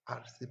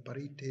are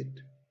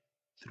separated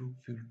through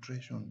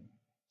filtration.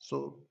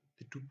 So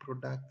the two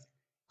products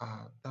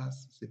are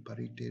thus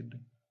separated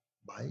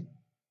by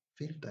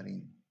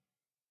filtering.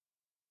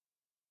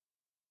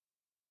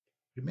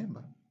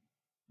 Remember,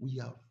 we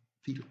have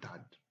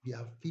filtered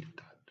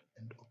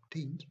and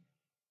obtained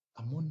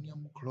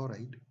ammonium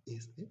chloride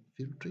as the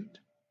filtrate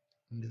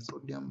and the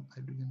sodium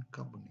hydrogen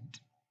carbonate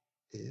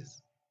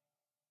as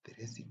the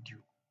residue.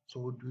 So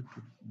what do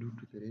we do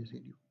to the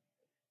residue?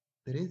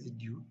 The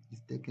residue is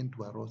taken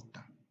to a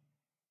roaster.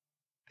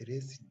 The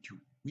residue,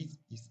 which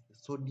is the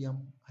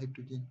sodium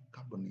hydrogen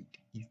carbonate,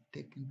 is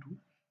taken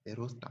to a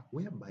roaster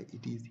whereby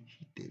it is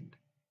heated.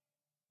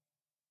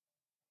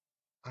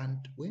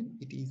 And when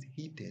it is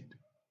heated,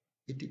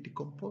 it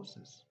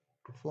decomposes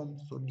to form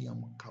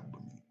sodium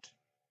carbonate,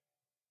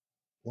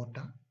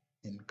 water,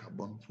 and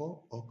carbon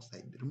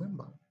dioxide.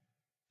 Remember,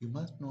 you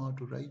must know how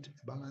to write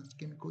a balanced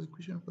chemical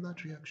equation for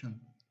that reaction,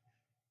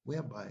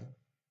 whereby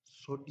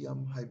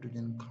sodium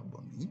hydrogen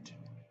carbonate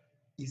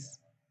is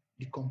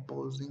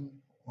decomposing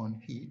on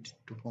heat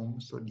to form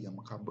sodium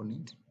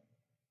carbonate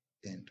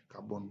and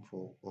carbon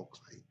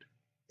dioxide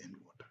and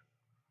water.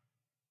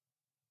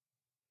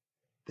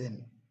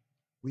 Then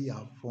we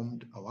have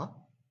formed our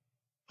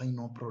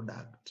final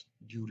product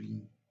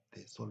during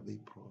the Solvay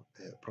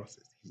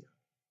process here.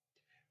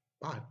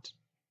 But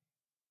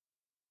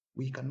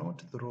We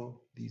cannot throw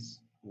this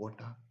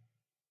water,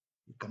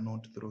 we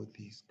cannot throw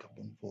this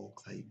carbon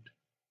dioxide,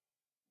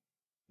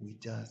 we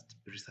just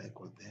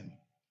recycle them.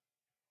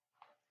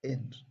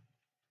 And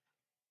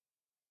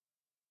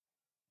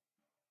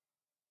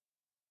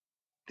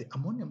the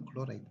ammonium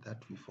chloride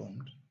that we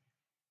formed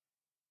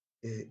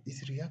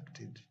is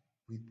reacted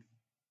with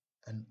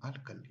an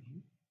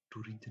alkali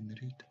to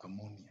regenerate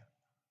ammonia.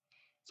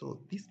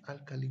 So this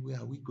alkali, where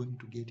are we going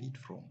to get it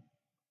from?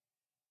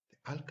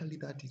 The alkali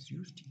that is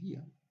used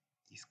here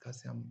is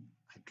calcium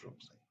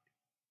hydroxide.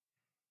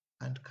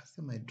 And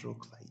calcium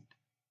hydroxide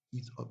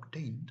is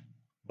obtained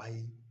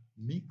by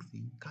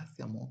mixing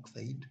calcium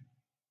oxide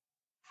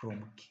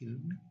from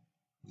kiln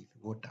with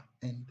water.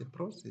 And the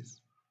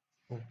process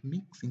of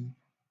mixing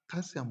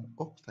calcium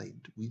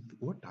oxide with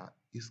water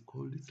is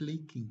called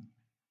slaking.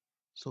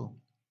 So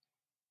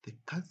the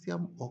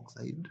calcium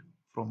oxide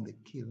from the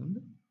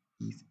kiln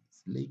is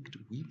slaked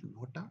with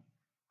water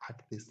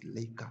at the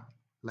slaker,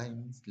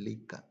 lime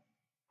slaker,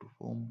 to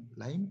form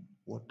lime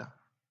water.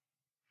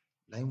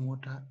 Lime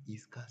water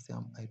is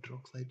calcium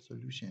hydroxide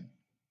solution.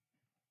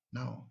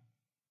 Now,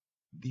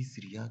 this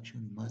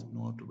reaction you must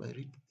know how to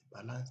write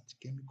the balanced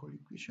chemical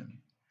equation.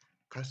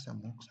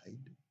 Calcium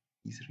oxide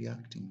is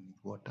reacting with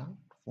water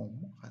to form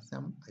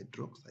calcium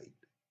hydroxide.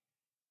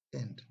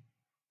 And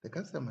the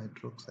calcium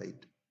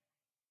hydroxide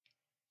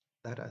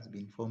that has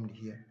been formed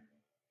here,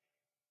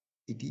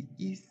 it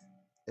is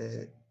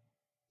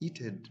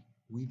heated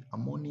with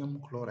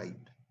ammonium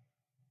chloride.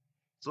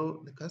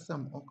 So the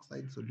calcium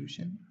oxide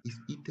solution is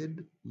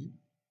heated with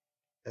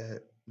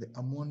the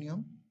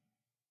ammonium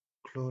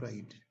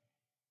chloride,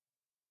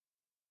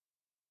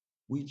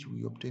 which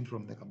we obtain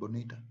from the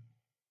carbonator.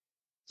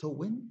 So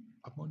when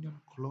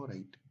ammonium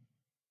chloride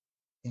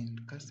and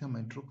calcium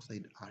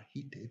hydroxide are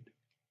heated,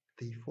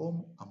 they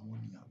form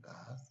ammonia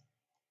gas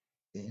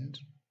and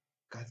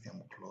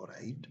calcium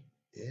chloride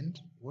and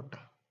water.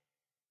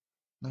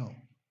 Now,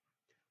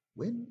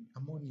 when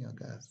ammonia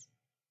gas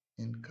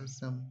and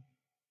calcium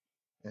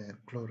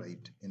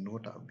chloride and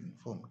water have been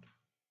formed,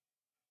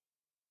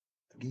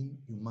 again,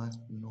 you must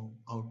know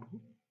how to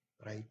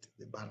write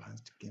the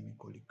balanced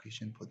chemical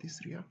equation for this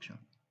reaction.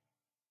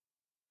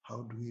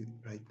 How do we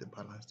write the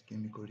balanced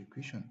chemical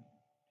equation?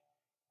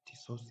 It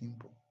is so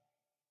simple.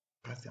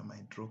 Calcium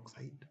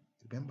hydroxide,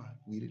 remember,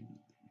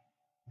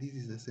 this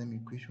is the same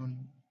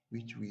equation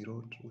which we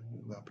wrote when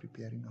we were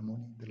preparing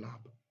ammonia in the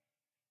lab.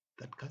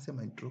 That calcium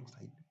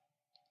hydroxide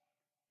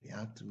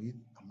reacts with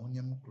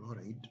ammonium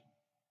chloride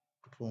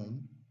to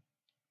form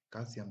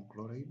calcium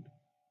chloride,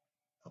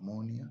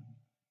 ammonia,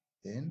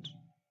 and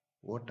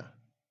water.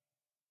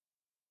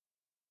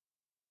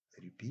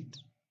 I repeat,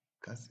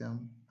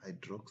 calcium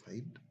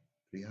hydroxide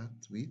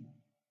reacts with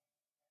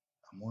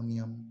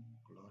ammonium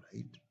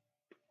chloride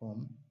to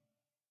form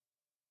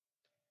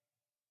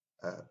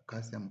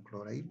calcium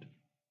chloride,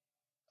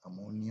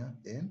 ammonia,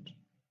 and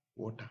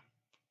water.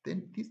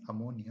 Then this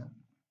ammonia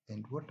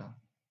and water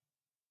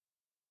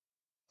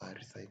are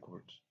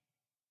recycled.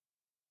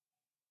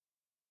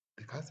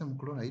 The calcium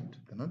chloride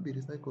cannot be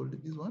recycled,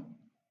 this one,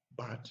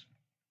 but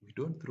we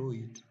don't throw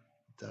it.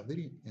 It's a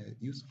very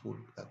useful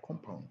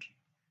compound.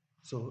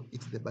 So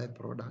it's the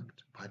byproduct,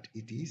 but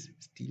it is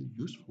still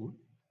useful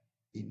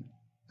in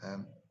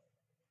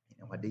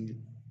our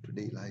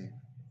day-to-day life.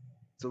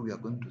 So we are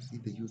going to see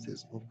the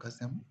uses of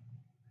calcium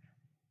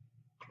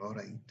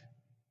chloride.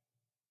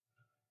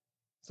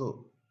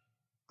 So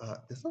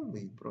the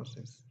Solvay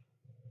process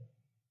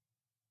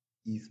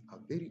is a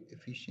very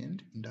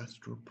efficient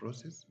industrial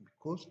process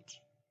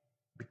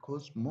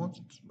because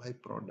most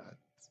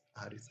byproducts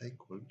are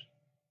recycled,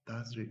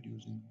 thus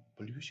reducing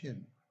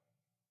pollution.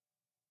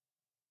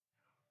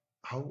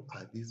 How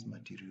are these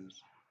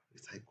materials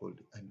recycled,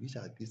 and which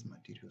are these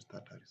materials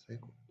that are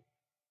recycled?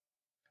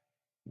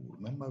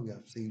 Remember, we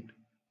have said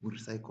we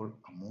recycle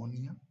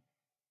ammonia,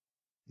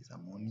 this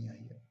ammonia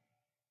here,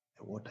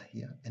 the water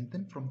here, and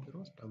then from the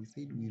roaster we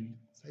said we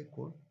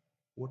recycle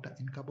water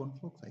and carbon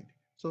dioxide.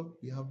 So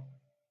we have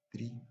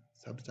three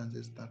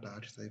substances that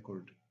are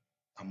recycled: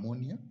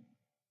 ammonia,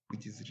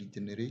 which is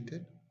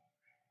regenerated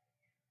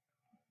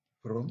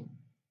from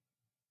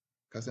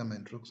calcium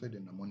hydroxide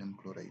and ammonium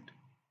chloride,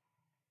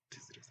 it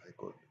is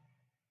recycled.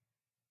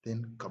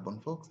 Then carbon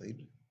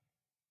dioxide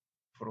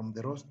from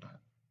the roaster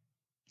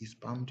is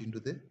pumped into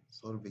the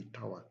Solvay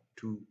tower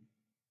too.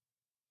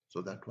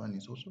 So that one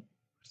is also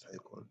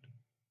recycled.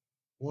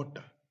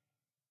 Water,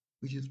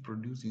 which is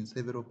produced in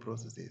several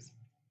processes.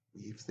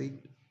 We've said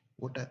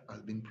water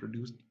has been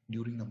produced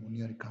during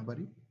ammonia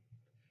recovery,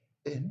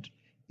 and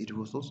it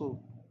was also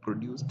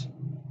produced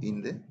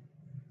in the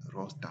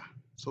roaster.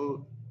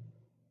 So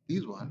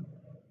this one,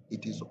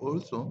 it is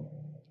also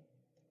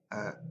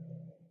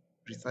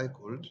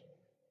recycled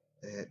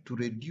to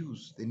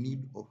reduce the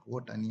need of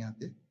water near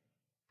the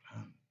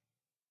plant.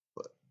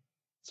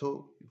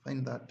 So you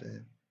find that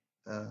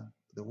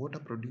the water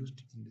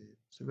produced in the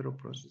several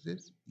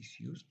processes is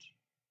used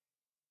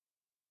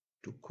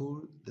to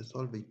cool the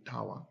Solvay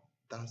tower,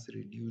 thus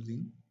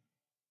reducing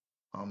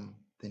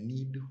the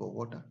need for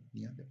water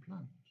near the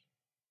plant.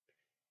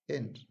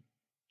 and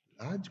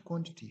large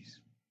quantities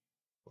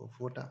of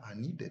water are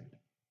needed.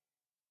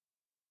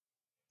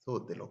 So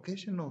the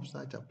location of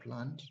such a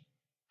plant,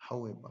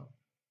 however,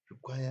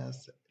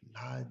 requires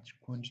large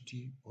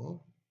quantity of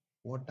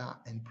water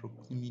and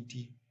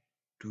proximity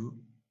to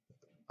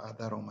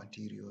other raw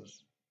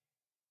materials.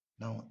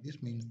 Now,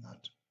 this means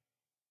that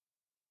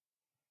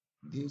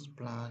this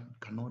plant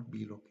cannot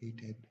be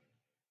located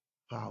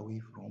far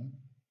away from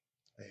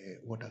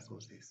water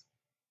sources.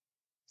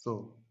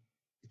 So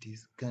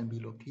can be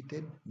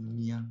located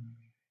near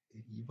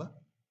a river.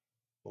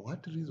 For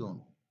what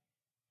reason?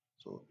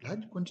 So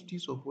large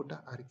quantities of water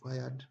are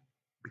required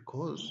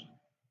because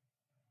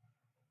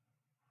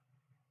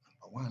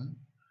number one,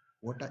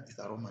 water is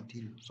a raw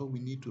material. So we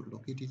need to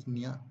locate it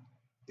near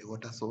a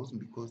water source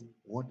because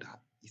water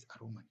is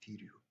a raw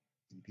material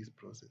in this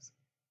process.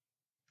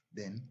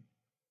 Then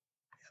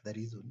the other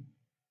reason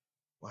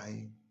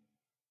why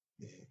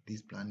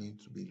this plant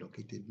needs to be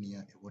located near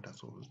a water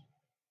source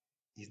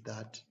is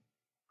that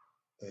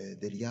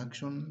the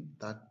reaction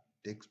that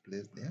takes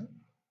place there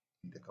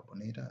in the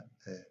carbonator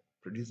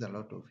produces a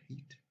lot of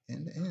heat,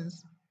 and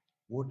hence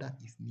water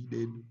is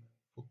needed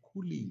for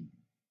cooling.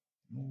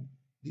 You know,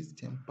 this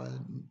chamber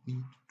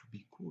needs to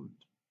be cooled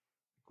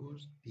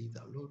because there is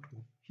a lot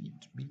of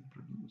heat being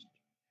produced.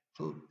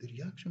 So the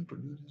reaction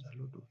produces a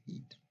lot of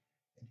heat,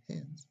 and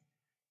hence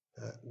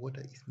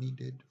water is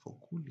needed for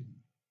cooling.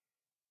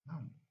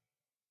 Now,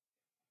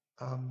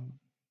 um,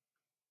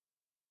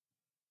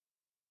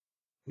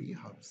 we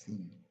have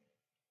seen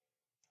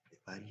the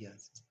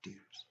various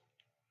steps,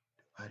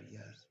 the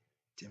various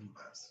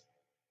chambers.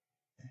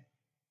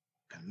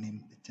 Can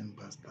name the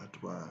chambers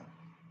that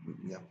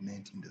we have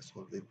met in the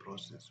Solvay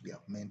process. We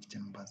have met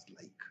chambers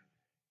like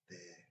the,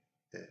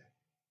 the,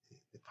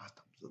 the first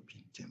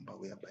absorption chamber,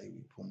 whereby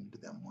we formed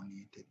the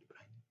ammoniated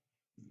brine.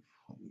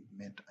 We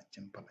met a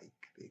chamber like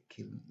the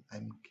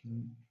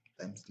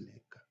lime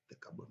slaker, the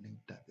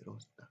carbonator, the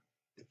roaster,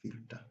 the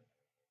filter,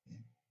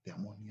 the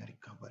ammonia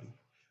recovery.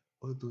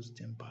 All those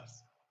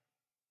chambers.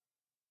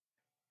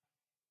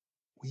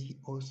 We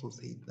also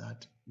said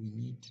that we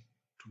need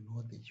to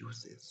know the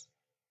uses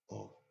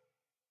of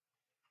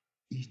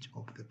each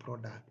of the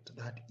product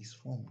that is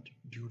formed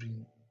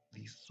during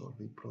this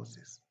Solvay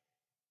process.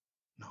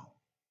 Now,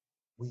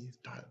 we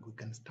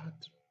can start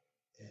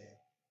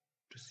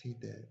to see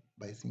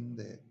by seeing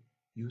the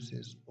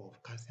uses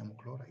of calcium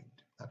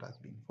chloride that has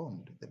been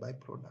formed, the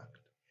byproduct.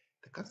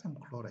 The calcium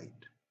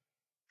chloride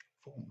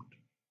formed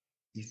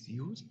is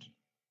used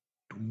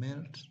to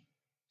melt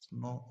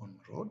snow on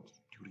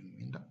roads during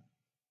winter,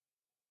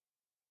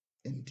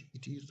 and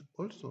it is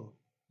also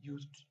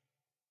used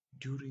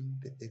during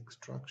the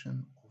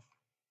extraction of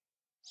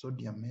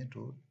sodium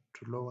metal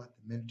to lower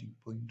the melting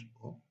point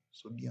of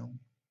sodium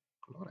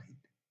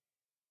chloride.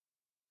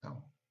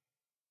 Now,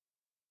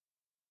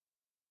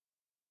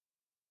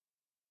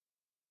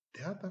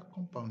 the other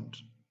compound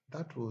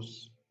that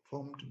was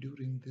formed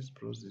during this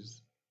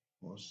process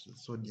was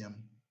sodium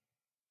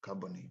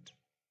carbonate.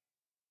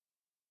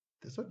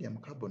 The sodium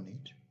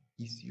carbonate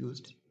is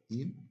used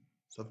in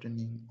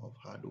softening of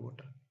hard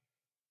water.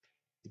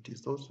 It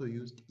is also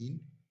used in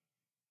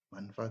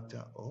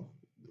manufacture of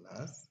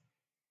glass.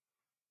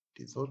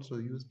 It is also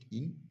used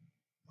in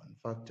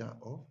manufacture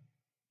of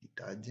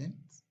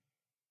detergents,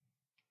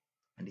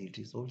 and it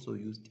is also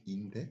used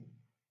in the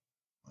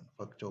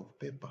manufacture of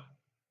paper.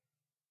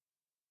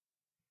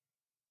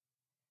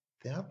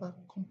 The other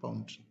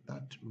compound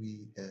that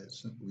we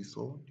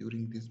saw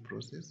during this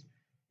process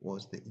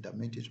was the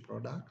intermediate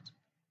product,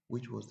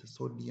 which was the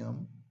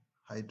sodium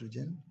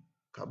hydrogen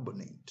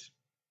carbonate.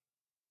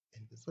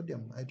 And the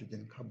sodium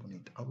hydrogen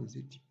carbonate, how is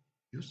it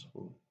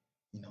useful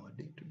in our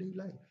day-to-day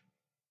life?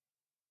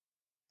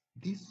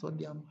 This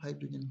sodium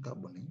hydrogen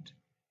carbonate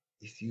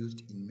is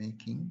used in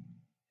making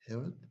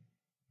health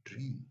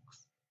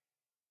drinks.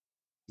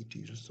 It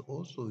is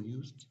also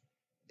used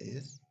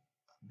as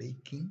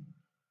baking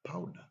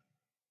powder.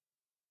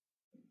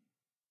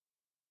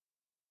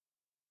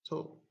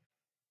 So,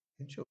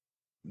 in short,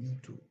 we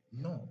need to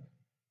know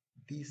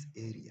these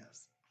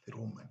areas, the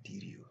raw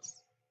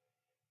materials,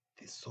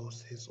 the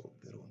sources of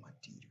the raw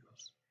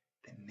materials,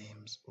 the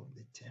names of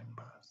the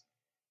chambers,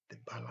 the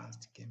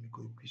balanced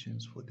chemical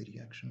equations for the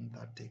reaction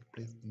that take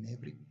place in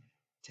every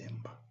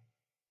chamber,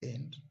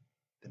 and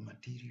the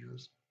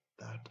materials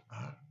that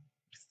are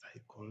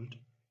recycled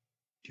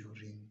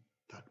during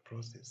that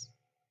process.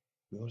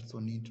 We also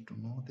need to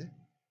know the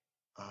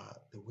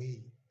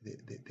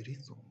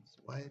reasons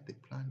why the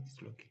plant is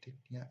located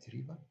near a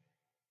river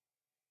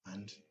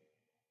and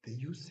the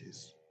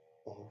uses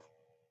of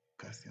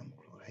calcium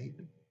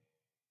chloride,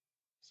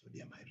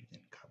 sodium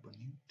hydrogen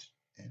carbonate,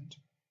 and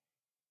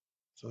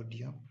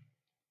sodium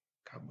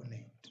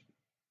carbonate.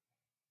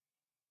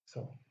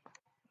 So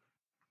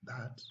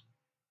that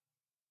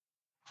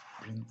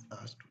brings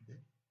us to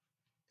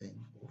the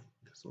end of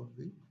the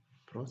Solvay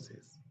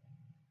process.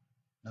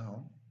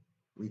 Now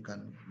we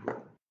can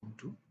go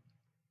into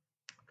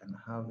can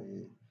have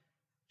a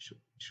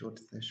short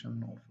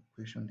session of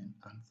question and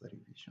answer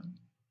revision.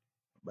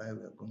 Whereby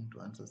we are going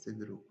to answer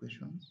several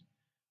questions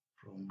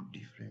from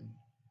different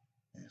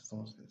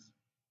sources,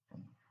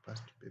 from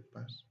past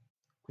papers.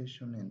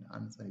 Question and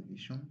answer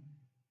revision.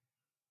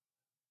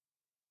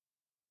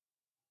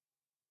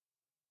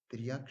 The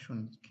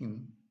reaction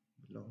scheme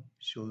below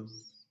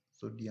shows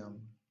the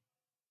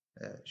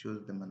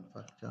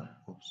manufacture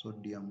of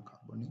sodium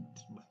carbonate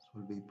by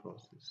Solvay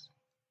process.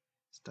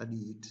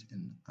 Study it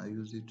and I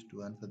use it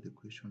to answer the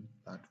questions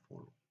that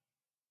follow.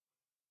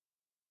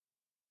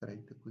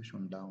 Write the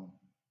question down.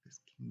 The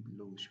scheme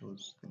below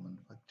shows the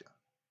manufacture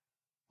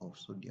of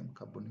sodium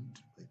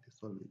carbonate by the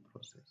Solvay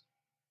process.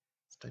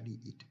 Study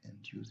it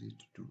and use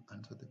it to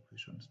answer the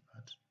questions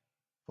that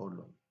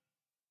follow.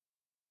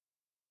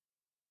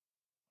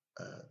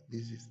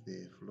 This is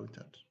the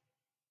flowchart.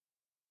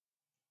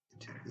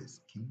 It is the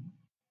scheme.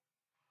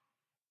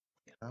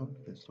 We have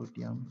the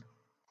sodium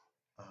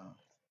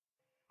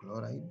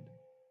chloride,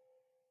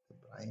 the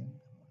brine,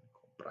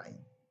 the brine.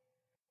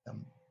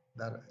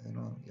 That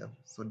you have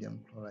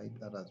sodium chloride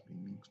that has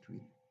been mixed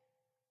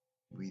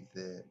with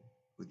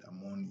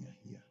ammonia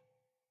here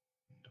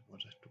in the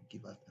water to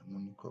give us the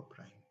ammonical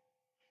brine.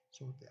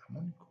 So the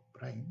ammonical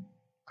brine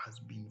has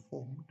been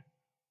formed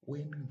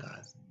when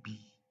gas B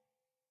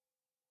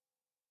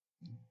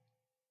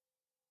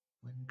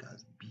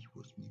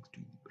was mixed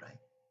with brine.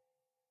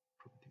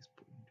 From this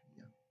point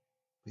here,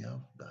 we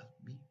have gas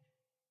B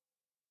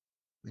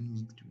when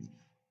mixed with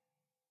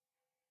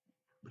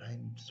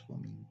brine, it's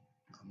forming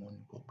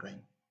ammonical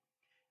brine.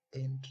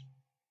 And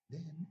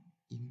then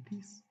in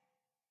this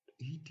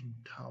heating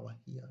tower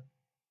here,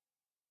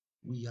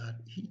 we are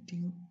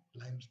heating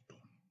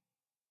limestone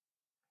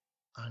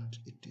and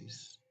it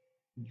is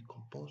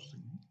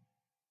decomposing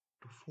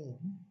to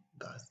form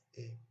gas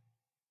A.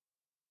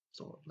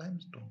 So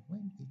limestone,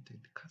 when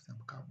heated,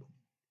 calcium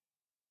carbonate,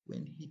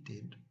 when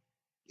heated,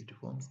 it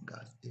forms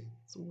gas A.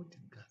 So what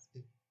is gas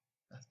A?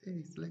 Gas A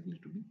is likely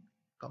to be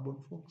carbon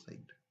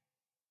dioxide.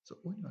 So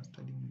when you are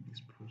studying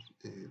this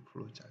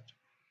flow chart,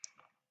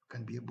 you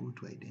can be able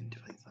to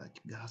identify such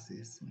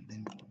gases and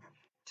then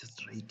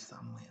just write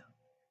somewhere.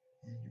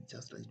 And you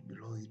just write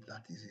below it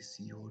that is a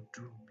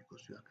CO2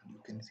 because you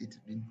can see it's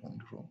being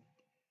formed from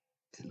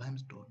a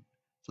limestone.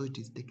 So it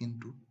is taken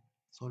to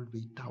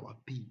Solvay tower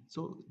P.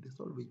 So the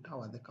Solvay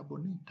tower, the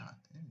carbonator.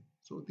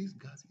 So this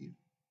gas is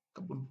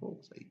carbon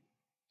dioxide,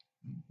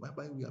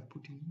 whereby we are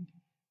putting in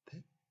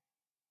the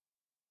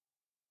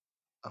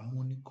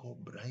ammonical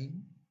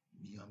brine.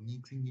 We are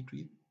mixing it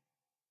with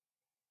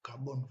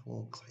carbon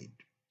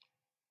dioxide.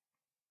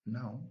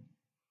 Now,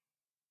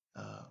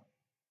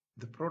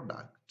 the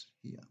product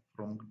here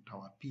from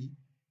tower P,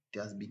 it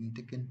has been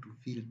taken to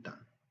filter.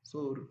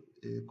 So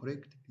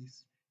correct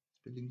these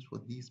spellings for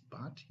this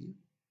part here.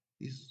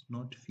 This is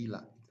not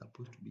filler, it's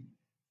supposed to be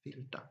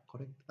filter.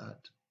 Correct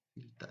that.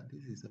 Filter.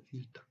 This is a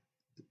filter.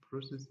 The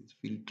process is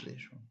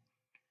filtration.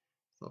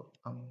 So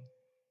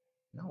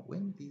now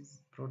when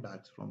these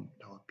products from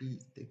tower P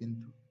is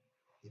taken to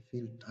a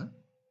filter,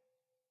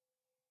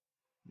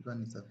 this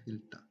one is a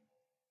filter.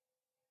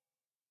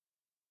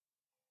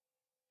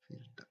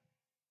 Filter.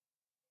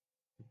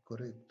 The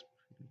correct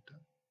filter.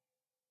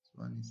 This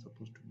one is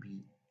supposed to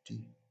be T.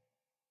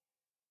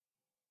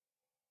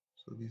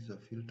 So this is a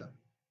filter.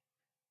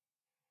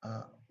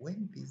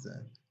 When this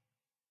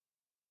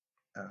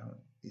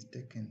is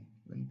taken,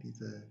 when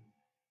these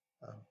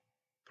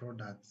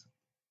products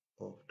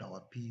of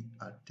tower P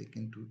are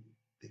taken to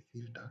the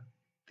filter,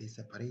 they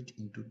separate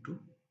into two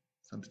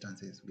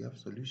substances. We have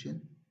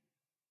solution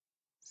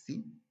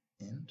C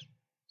and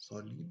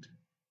solid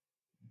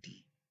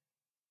D.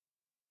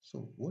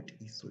 So what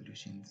is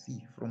solution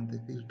C from the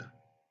filter?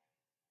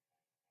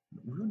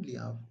 We only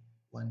have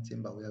one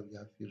chamber where we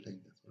have filter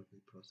in the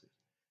Solvay process.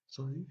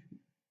 So if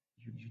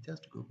you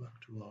just go back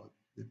to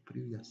the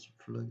previous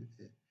flow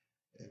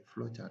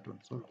chart on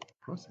Solvay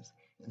process,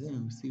 and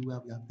then you see where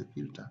we have the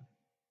filter,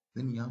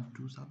 then we have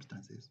two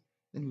substances,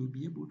 then we'll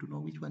be able to know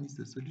which one is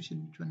the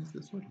solution, which one is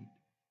the solid.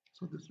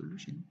 So the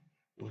solution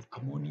was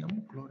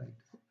ammonium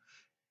chloride. So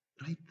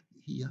right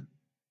here,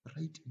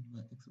 write in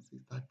your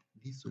exercise that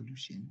this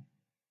solution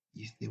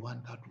is the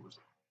one that was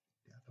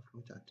the other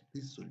flow chart.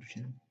 This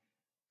solution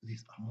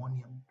is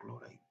ammonium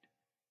chloride.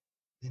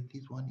 Then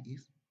this one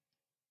is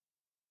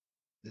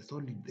the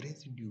solid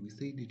residue. We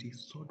said it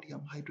is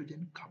sodium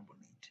hydrogen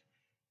carbonate.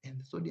 And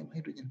the sodium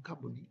hydrogen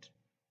carbonate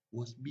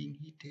was being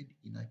heated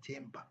in a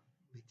chamber.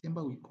 The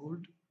chamber we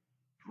called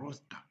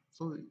roaster.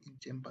 So in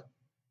chamber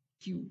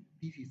Q,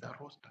 this is a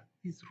roaster.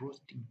 This is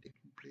roasting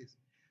taking place.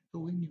 So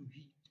when you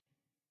heat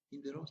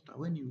in the roaster,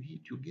 when you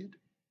heat, you get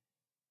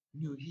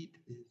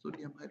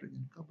sodium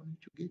hydrogen carbonate,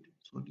 you get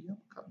sodium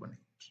carbonate.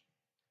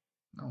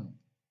 Now,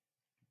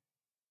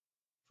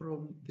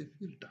 from the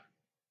filter,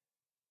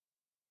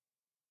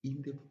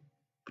 in the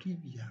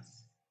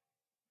previous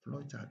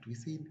flowchart, we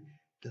said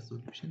the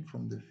solution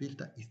from the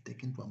filter is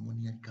taken to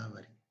ammonia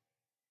recovery.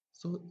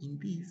 So in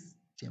this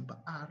chamber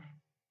R,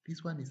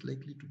 this one is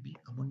likely to be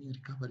ammonia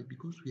recovery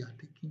because we are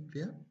taking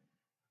the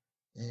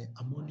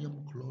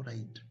ammonium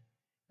chloride.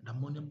 And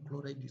ammonium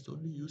chloride is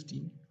only used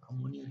in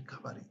ammonia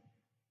recovery.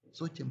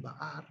 So chamber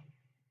R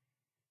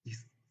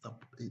is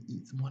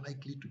it's more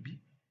likely to be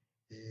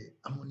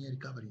ammonia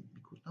recovery,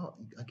 because now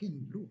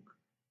again look,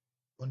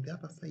 on the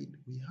other side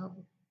we have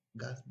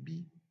gas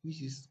B,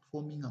 which is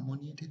forming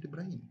ammoniated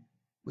brine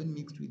when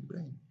mixed with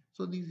brine.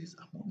 So this is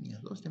ammonia.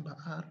 So chamber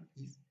R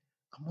is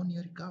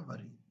ammonia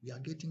recovery. We are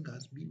getting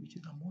gas B, which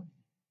is ammonia.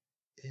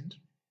 And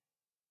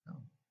now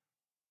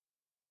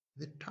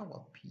the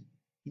tower P.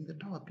 In the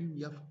tower P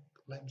we have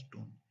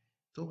limestone.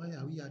 So why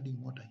are we adding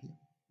water here?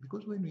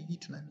 Because when we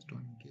heat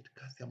limestone, we get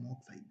calcium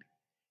oxide.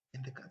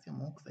 And the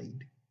calcium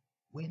oxide,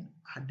 when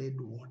added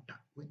water,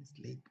 when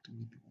slaked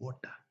with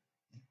water,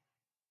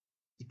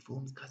 it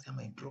forms calcium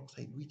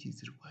hydroxide, which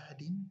is required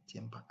in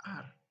chamber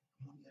R,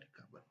 ammonia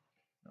recovery.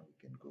 Now we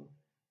can go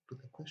to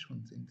the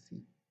questions and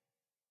see.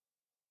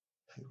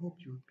 I hope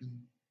you've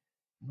been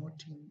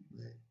noting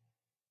the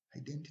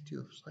identity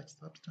of such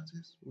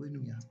substances when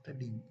we are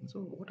studying. And so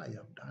what I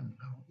have done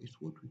now is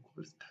what we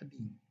call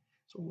studying.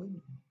 So when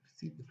you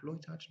see the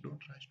flowchart,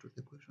 don't rush to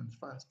the questions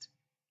first.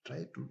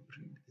 Try to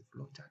read the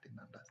flowchart and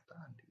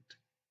understand it.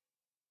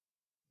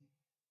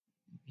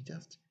 You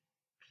just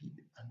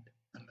read and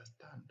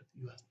understand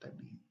you are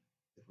studying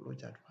the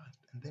flowchart first,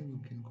 and then you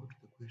can go to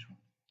the question.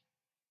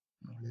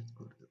 Now let's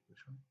go to the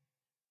question.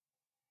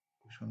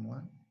 Question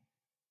 1.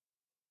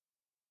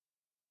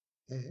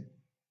 A.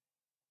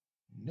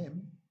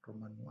 Name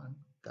Roman 1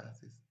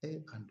 gases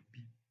A and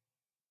B.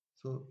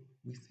 So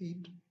we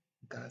said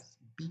gas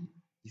B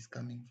is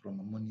coming from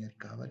ammonia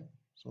recovery,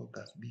 so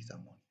gas B is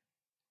ammonia.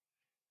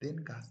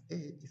 Then gas A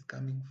is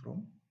coming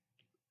from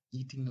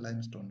heating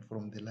limestone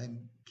from the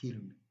lime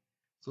kiln.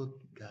 So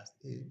gas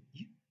A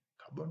is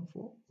carbon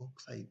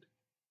dioxide.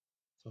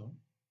 So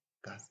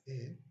gas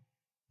A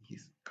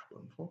is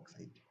carbon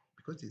dioxide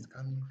because it's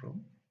coming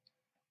from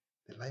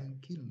the lime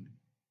kiln,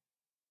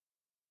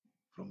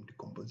 from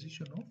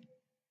decomposition of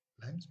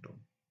limestone.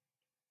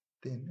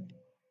 Then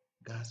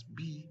gas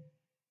B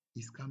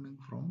is coming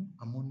from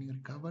ammonia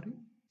recovery,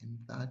 and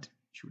that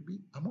should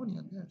be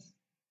ammonia gas.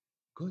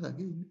 Because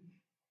again,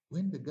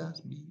 when the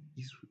gas B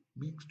is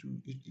mixed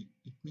with it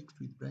mixed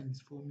with brine,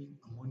 is forming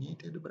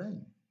ammoniated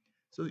brine.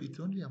 So it's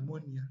only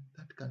ammonia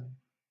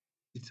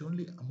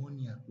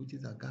which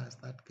is a gas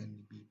that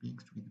can be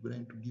mixed with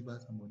brine to give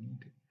us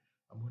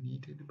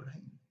ammoniated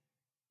brine.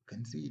 You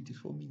can see it is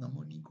forming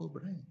ammoniacal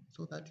brine.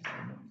 So that is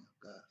ammonia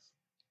gas.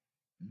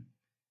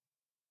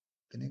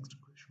 The next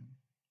question.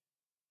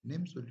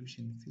 Name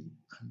solution C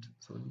and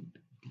solid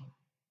D.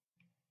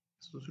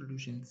 So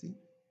solution C,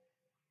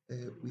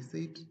 we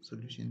said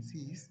solution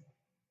C is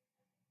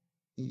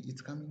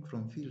it's coming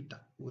from filter.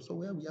 So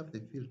where we have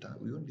the filter,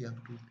 we only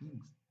have two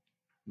things.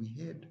 We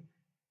had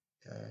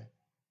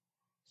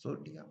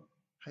sodium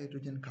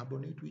hydrogen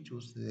carbonate, which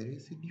was the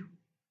residue,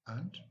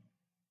 and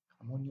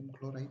ammonium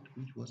chloride,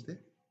 which was the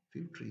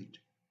filtrate.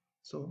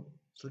 So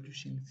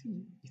solution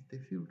C is the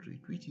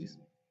filtrate, which is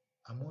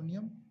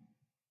ammonium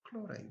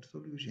chloride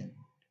solution.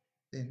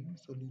 Then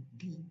solid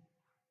D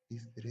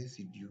is the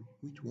residue,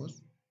 which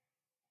was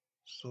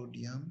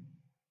sodium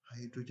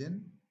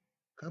hydrogen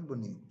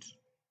carbonate.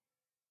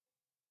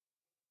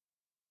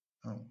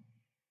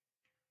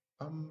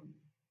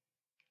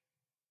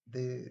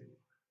 The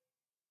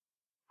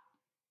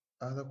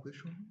other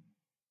question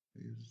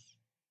is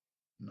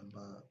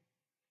number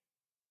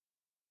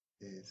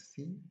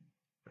C.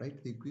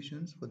 Write the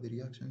equations for the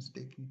reactions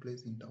taking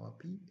place in tower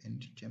P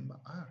and chamber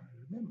R.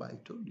 Remember, I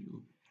told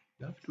you,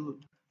 you have to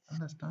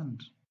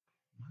understand,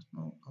 you must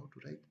know how to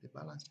write the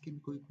balanced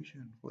chemical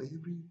equation for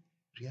every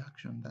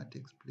reaction that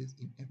takes place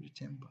in every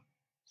chamber.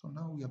 So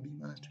now we are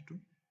being asked to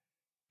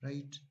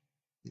write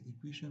the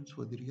equations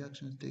for the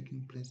reactions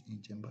taking place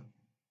in chamber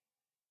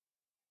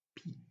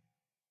P,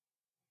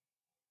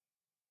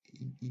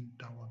 in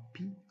tower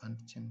P and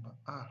chamber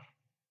R.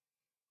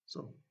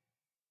 So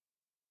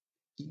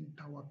in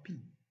tower P,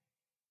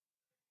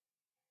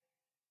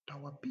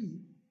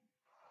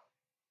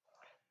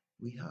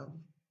 we have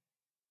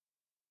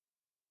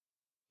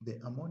the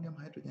ammonium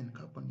hydrogen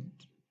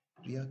carbonate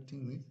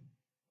reacting with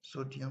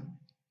sodium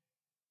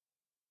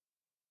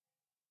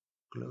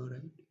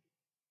chloride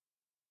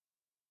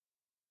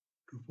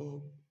to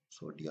form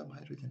sodium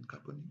hydrogen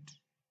carbonate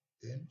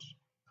and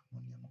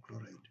ammonium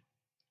chloride.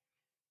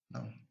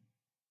 Now,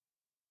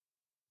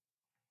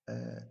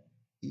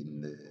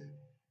 in the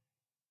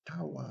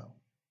tower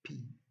P,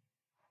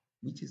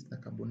 which is the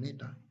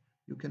carbonator,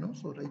 you can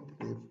also write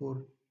the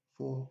four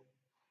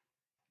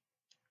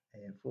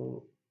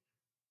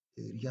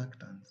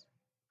reactants.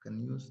 You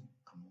can use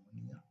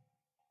ammonia.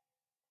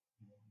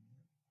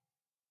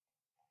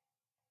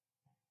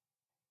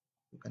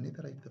 You can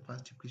either write the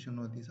first equation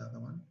or this other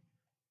one,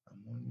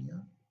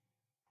 ammonia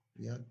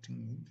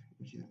reacting with,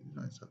 which is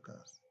not a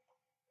gas,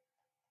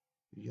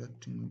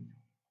 reacting with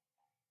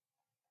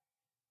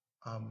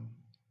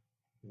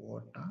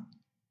water.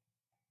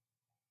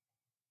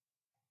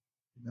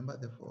 Remember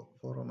the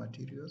four raw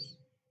materials,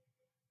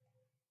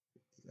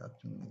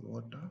 reacting with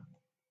water,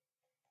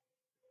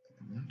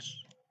 and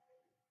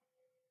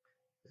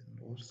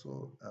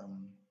also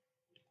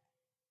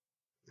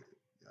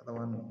the other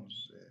one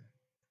was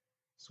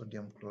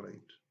sodium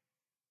chloride.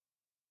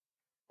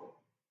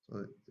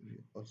 So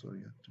also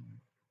reacting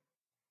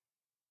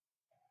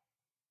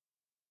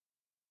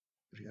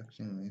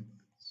with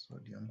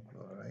sodium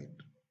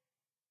chloride.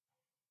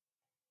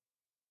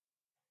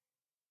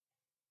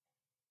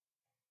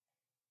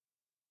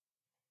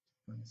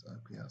 One is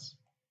aqueous.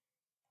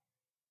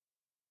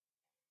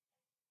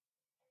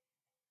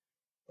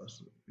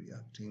 Also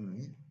reacting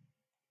with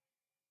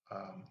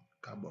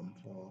carbon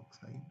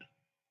dioxide.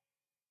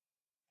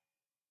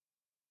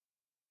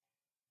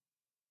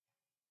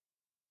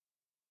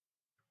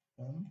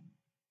 Form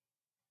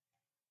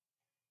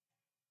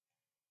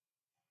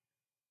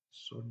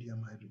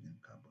sodium hydrogen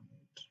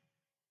carbonate.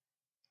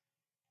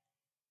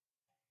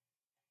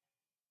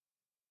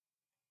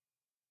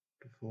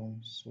 To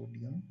form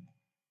sodium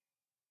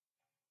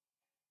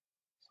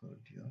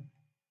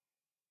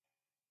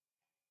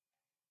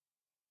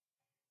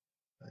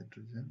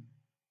hydrogen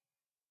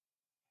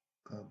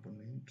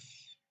carbonate.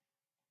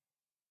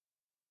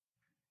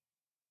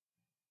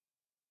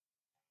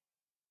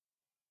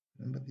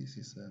 Remember, this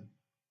is a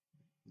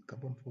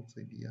carbon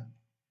dioxide here,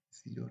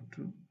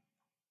 CO2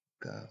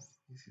 gas.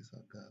 This is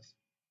a gas.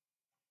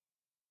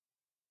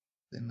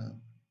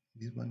 Then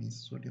this one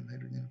is sodium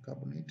hydrogen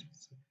carbonate.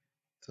 It's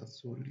a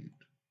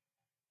solid,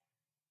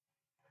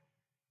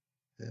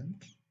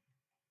 and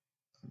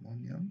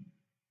ammonium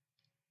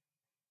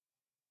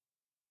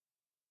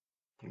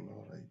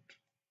chloride.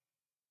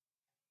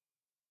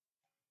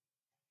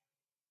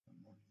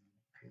 Ammonium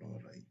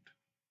chloride.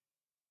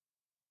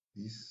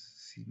 This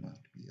C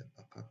must be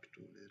a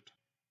capital letter.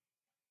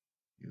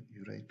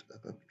 You write a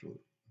capital.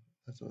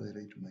 That's how I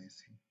write my C.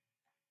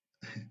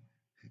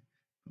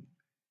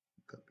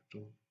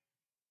 Capital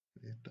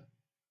letter.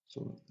 So,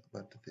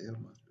 but the L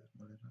must be a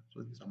small letter.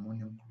 So this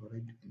ammonium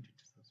chloride, and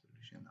it is a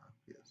solution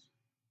aqueous.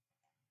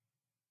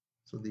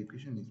 So the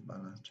equation is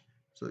balanced.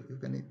 So you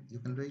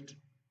can write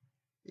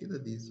either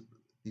this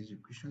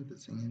equation, the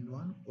second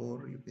one,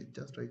 or you can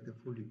just write the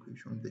full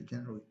equation, the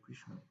general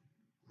equation,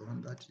 the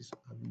one that is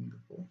having the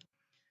four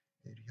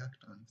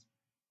reactants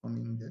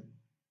forming the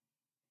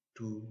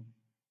two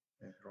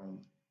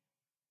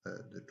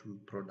the two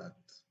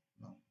products.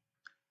 Now,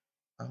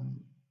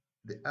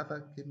 the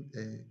other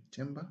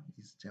chamber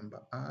is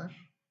chamber R.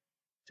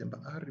 Chamber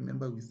R,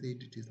 remember we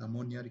said it is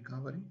ammonia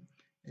recovery,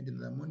 and in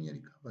the ammonia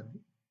recovery,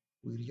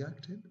 we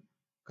reacted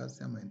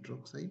calcium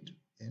hydroxide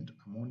and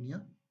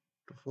ammonia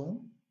to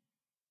form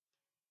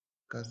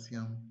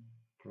calcium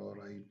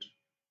chloride,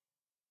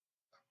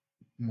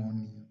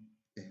 ammonia,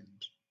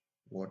 and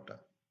water.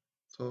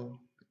 So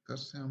the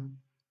calcium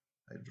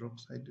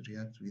hydroxide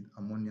reacts with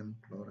ammonium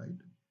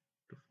chloride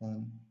to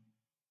form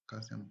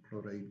calcium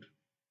chloride,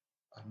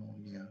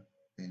 ammonia,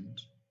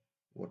 and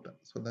water.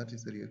 So that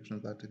is the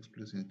reaction that takes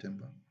place in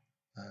chamber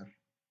R.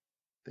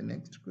 The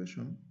next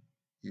question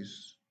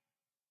is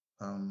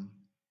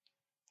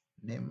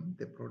name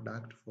the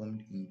product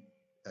formed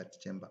at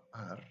chamber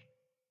R,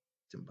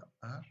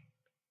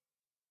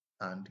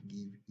 and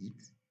give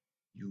its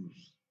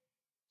use.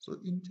 So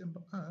in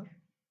chamber R,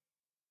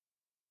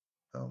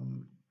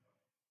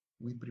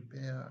 we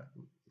prepare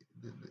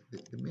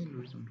the main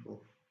reason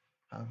for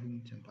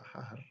having chamber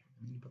R,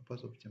 the main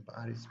purpose of chamber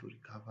R is to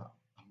recover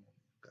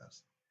ammonia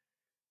gas.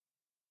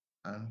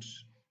 And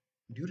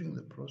during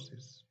the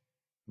process,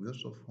 we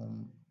also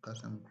form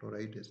calcium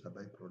chloride as a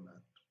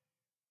byproduct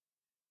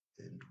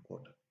and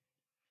water.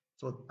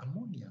 So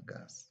ammonia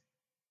gas,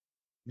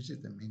 which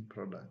is the main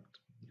product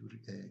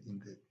in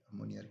the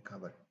ammonia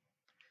recovery,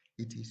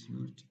 it is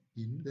used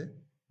in the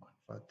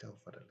manufacture of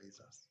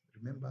fertilizers.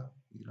 Remember,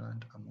 we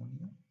learned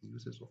ammonia, the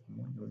uses of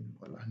ammonia when we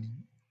were learning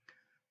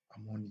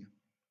ammonia.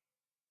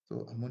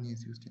 So ammonia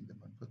is used in the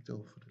manufacture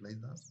of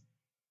fertilizers.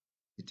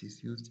 It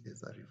is used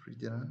as a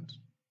refrigerant.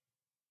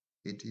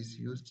 It is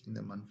used in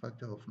the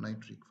manufacture of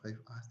nitric 5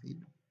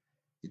 acid.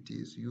 It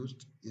is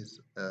used as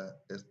a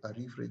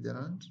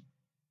refrigerant.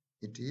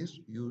 It is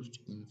used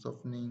in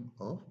softening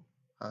of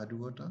hard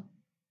water.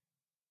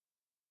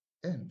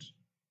 And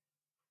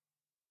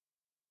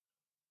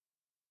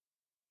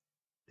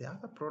the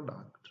other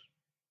product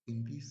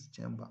in this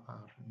chamber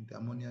R, in the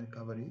ammonia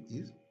recovery,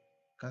 is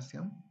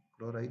calcium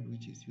chloride,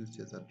 which is used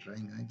as a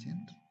drying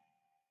agent.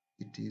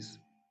 It is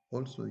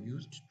also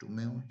used to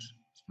melt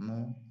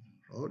snow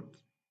rods,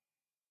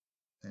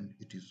 and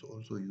it is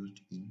also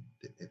used in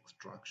the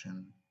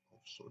extraction of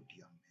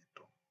sodium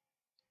metal.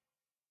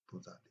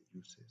 Those are the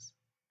uses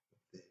of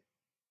the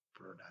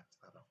products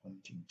that are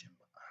formed in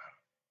chamber R.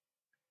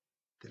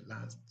 The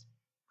last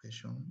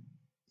question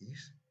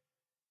is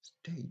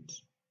state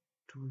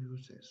two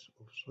uses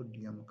of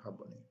sodium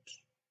carbonate.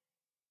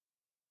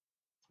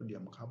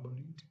 Sodium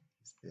carbonate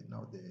is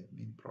now the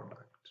main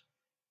product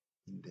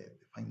in the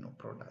final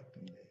product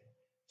in the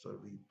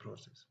Solvay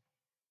process.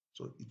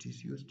 So it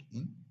is used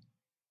in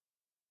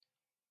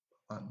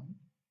 1.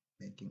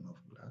 Making of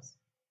glass,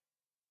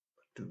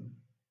 2.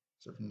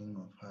 Softening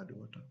of hard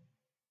water,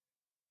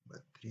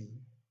 3.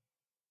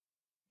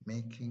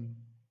 Making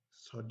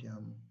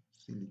sodium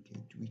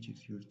silicate, which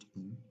is used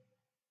in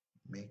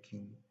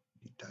making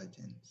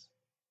detergents.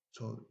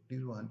 So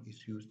this one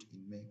is used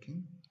in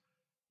making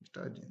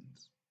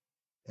detergents.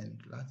 And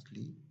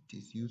lastly, it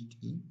is used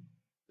in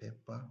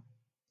paper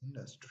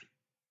industry.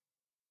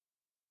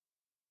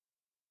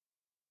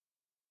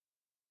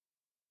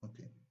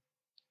 Okay.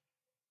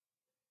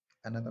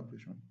 Another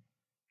question.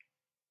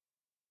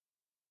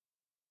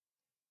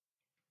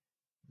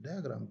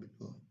 Diagram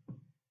below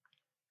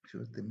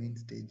shows the main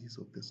stages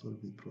of the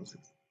Solvay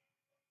process.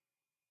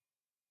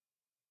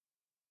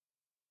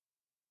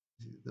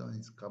 This one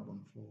is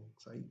carbon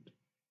dioxide.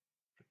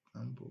 For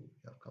example, we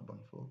have carbon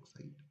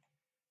dioxide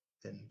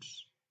and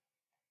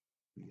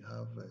we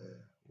have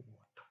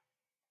water.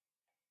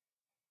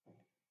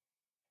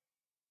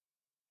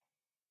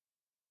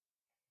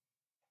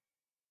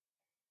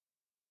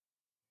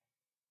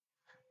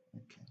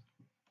 Okay.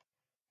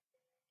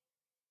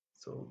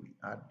 So we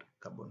add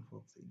carbon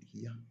dioxide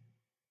here,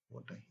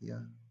 water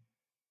here,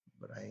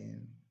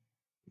 brine.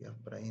 We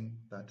have brine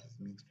that is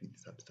mixed with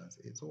substance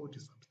A. So what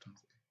is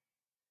substance A?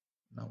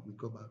 Now we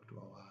go back to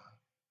our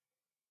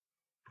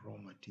raw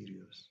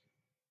materials.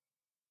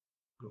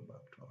 Go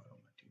back to our raw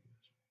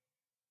materials.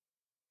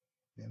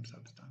 Name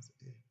substance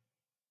A.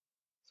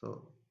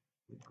 So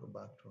we go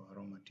back to our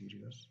raw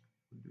materials.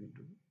 What do we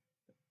do?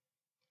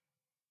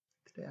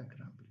 The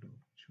diagram below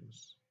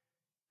shows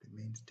the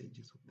main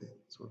stages of the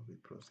Solvay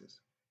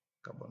process.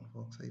 Carbon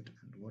dioxide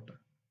and water.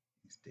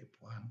 In step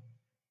 1,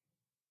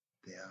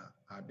 they are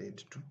added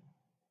to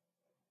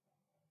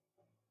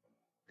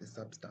the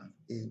substance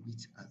A,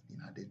 which has been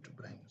added to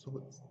brine.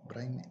 So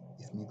brine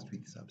is mixed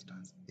with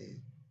substance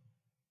A.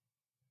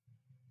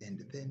 And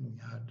then we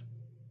had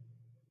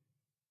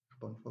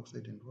carbon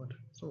dioxide and water.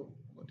 So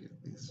what is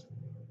this?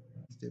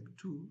 Step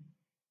 2,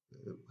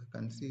 we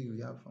can see we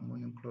have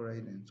ammonium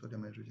chloride and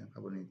sodium hydrogen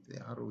carbonate.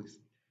 The arrow is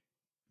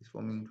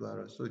forming two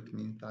arrows. So it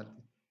means that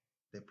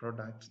the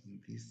products in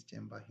this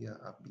chamber here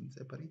have been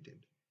separated.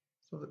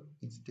 So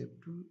in step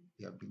 2,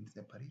 they have been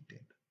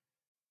separated.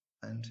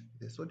 And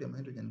the sodium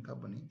hydrogen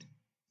carbonate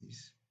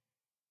is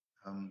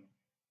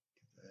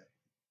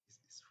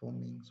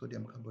forming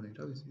sodium carbonate.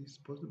 How is this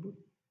possible?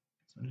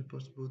 It's only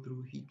possible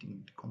through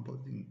heating,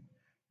 decomposing,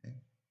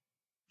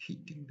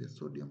 heating the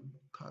sodium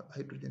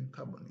hydrogen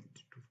carbonate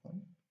to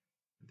form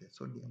the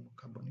sodium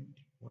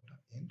carbonate, water,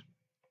 and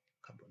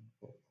carbon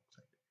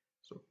dioxide.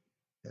 So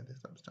the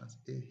substance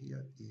A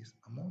here is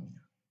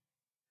ammonia.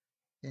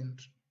 And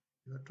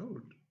you are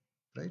told,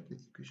 write the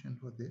equation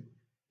for the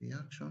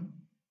reaction.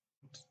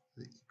 What's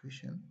the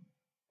equation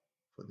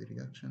for the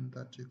reaction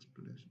that takes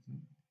place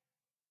in,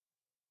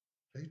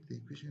 write the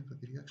equation for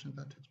the reaction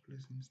that takes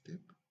place in step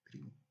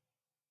 3.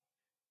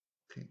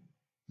 Okay,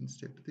 in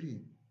step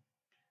 3,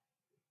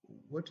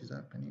 what is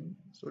happening?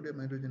 Sodium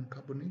hydrogen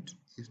carbonate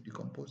is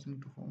decomposing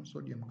to form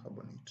sodium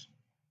carbonate.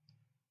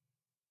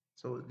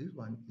 So this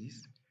one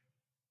is,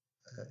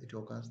 it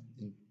occurs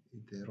in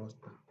the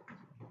roster.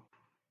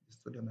 The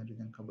sodium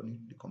hydrogen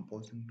carbonate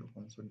decomposing to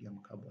form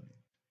sodium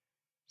carbonate.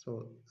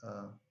 So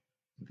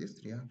in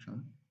this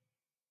reaction,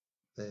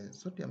 the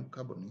sodium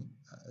carbonate,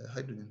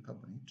 hydrogen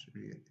carbonate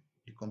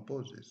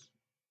decomposes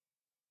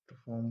to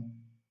form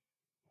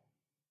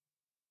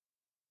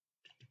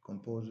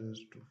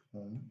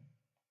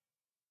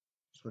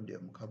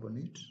sodium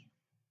carbonate,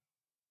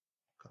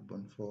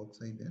 carbon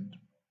dioxide, and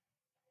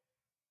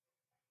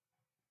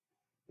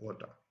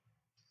water.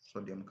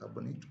 Sodium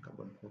carbonate,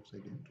 carbon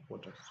dioxide, and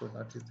water. So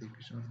that is the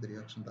equation of the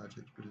reaction that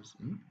takes place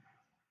in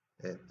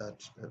that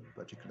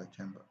particular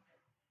chamber.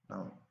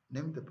 Now,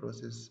 name the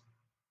process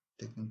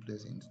taking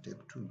place in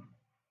step 2.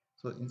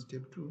 So in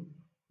step 2,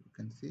 you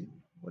can see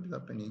what is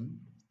happening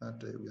is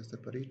that we are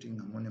separating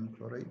ammonium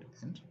chloride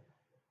and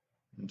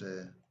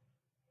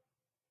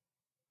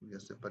we are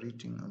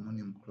separating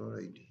ammonium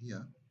chloride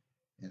here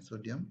and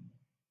sodium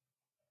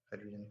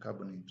hydrogen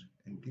carbonate.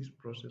 And this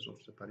process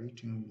of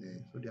separating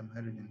the sodium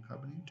hydrogen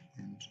carbonate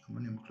and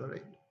ammonium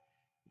chloride,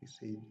 we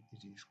said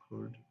it is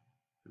called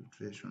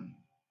filtration.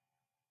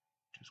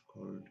 It is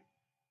called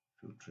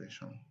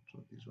filtration.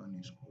 So this one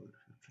is called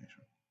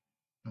filtration.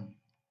 No.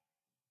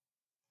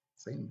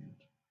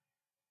 Assignment.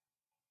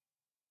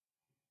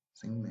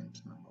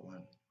 Assignment number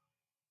 1.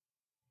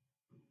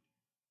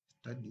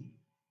 Study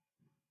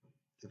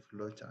the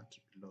flowchart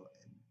below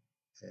and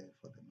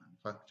for the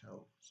manufacture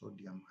of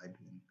sodium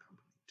hydrogen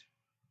carbonate.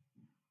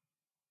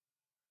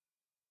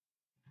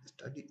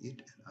 Study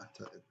it and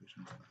answer the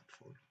questions that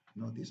follow.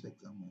 You know, this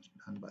exam was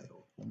done by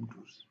our home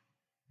tools,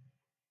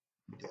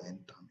 the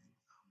end term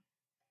exam.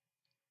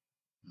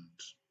 And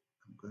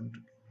I'm going to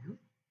give you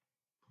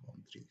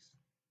form 3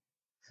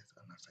 as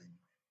an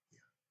assignment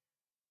here.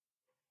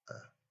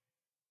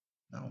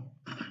 Now,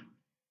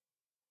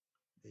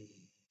 they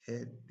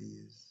had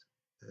this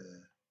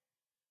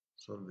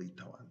Solvay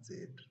tower Z.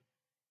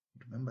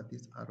 Remember,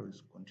 this arrow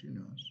is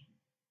continuous.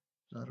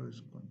 This arrow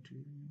is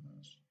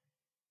continuous.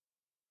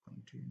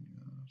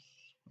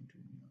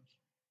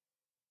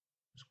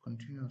 It's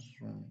continuous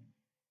from,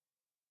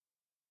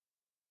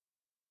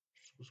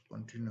 it's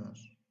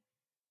continuous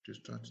to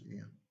start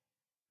here.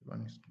 This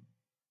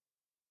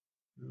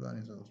one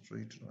is a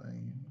straight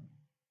line,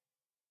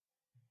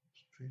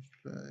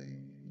 straight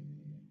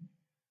line,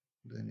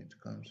 then it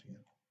comes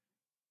here.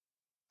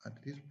 At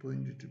this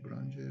point it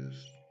branches.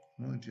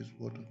 No, it is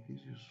water.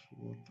 This is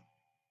water.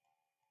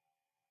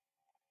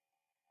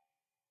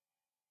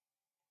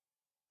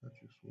 That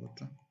is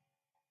water.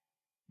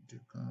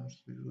 It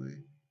comes this way.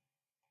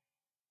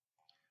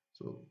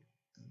 So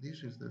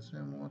this is the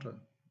same water.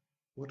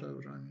 Water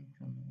running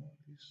from all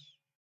this.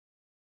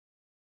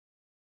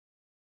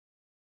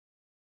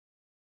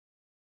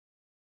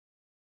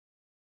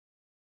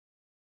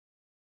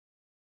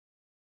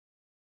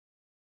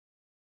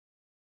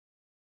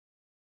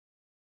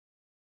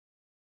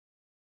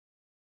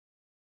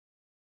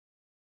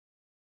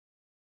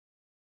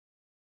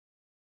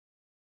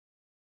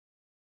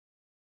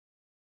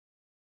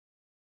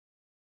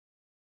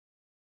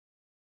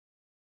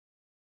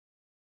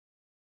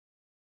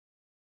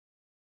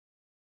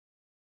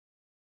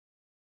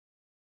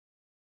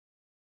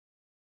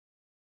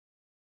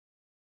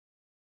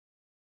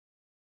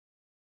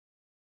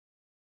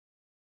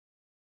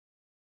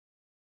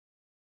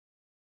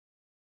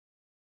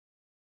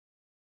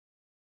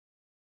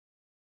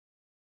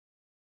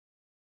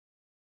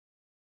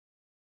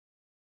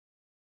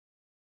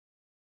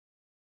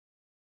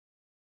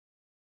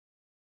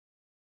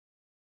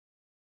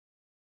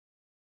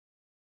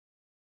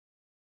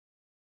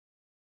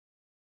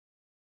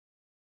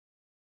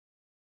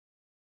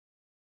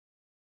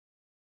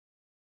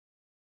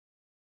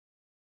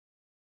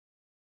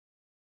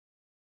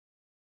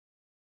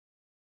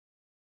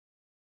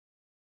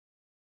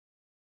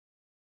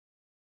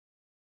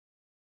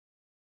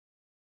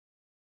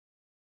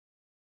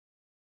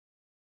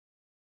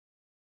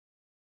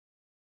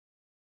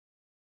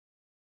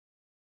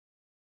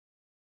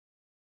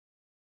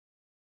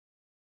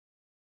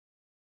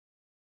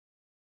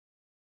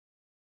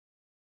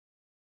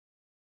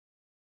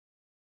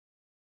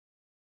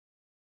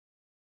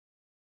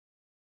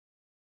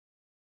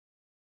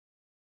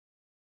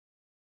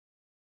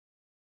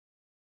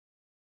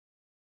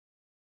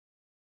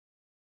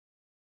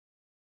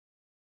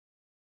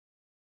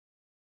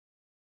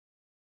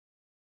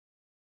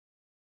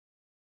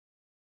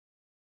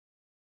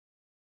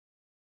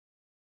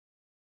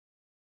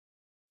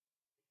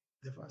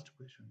 The first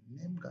question,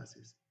 name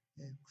gases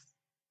X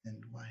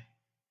and Y.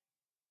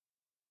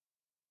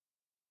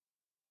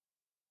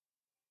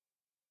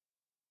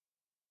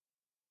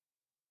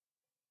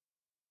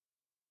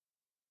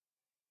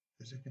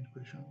 The second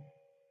question,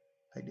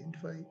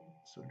 identify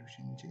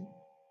solution J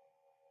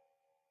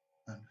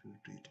and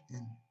filtrate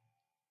N.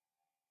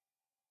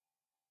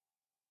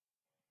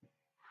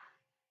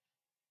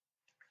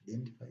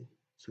 Identify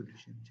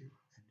solution J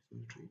and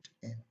filtrate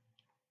N.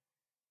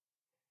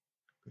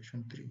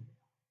 Question 3.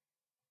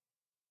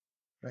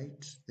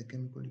 Write the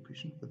chemical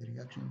equation for the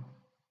reaction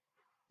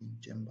in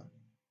chamber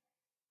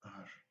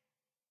R.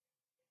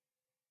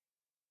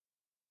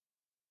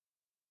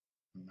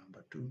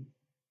 Number 2,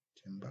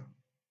 chamber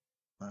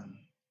 1.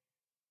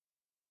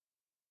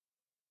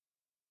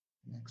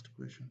 Next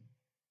question.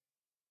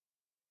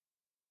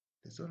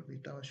 The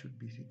Solvay tower should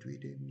be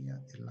situated near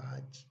a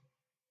large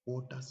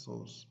water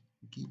source.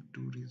 Give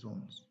 2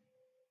 reasons.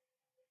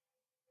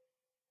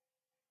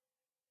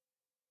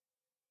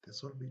 The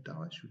Solvay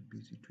tower should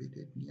be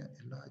situated near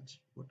a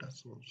large water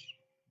source.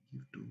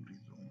 Give 2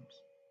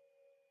 reasons.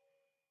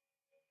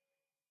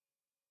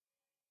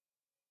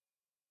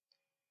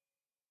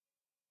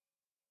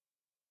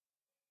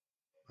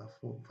 Number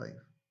 4, 5.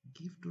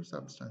 Give 2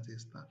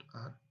 substances that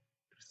are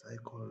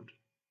recycled.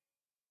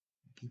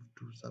 Give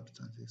 2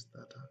 substances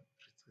that are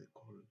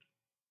recycled.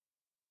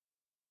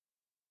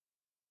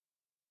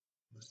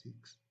 Number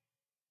 6.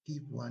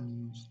 Give 1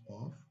 use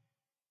of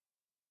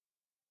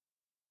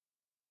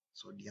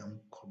sodium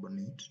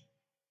carbonate,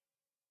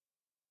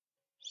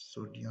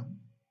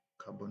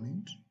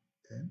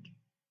 and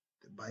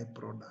the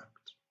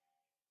byproduct.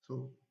 So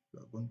we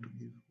are going to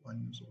give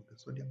 1 use of the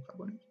sodium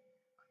carbonate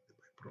and the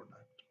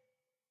byproduct.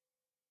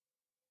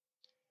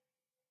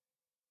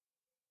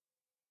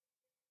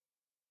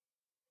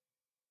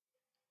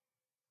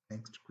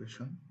 Next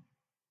question.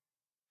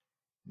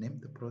 Name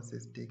the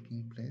process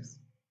taking place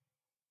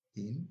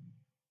in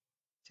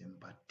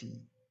chamber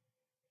T.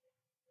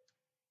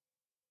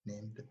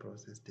 Name the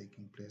process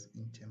taking place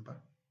in chamber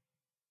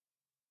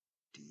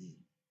T.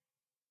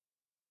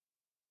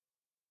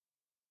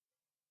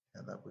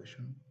 Another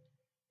question.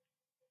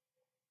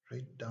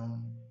 Write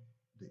down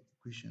the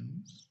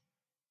equations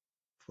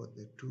for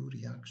the 2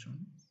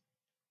 reactions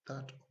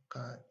that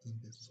occur in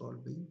the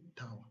Solvay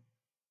tower.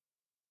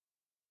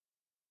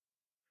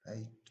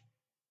 Write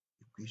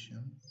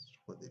equations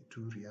for the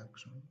 2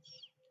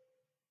 reactions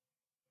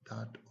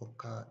that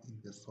occur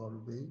in the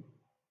Solvay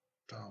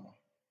tower.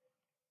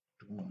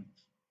 2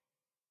 marks.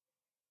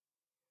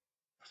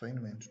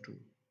 Assignment 2.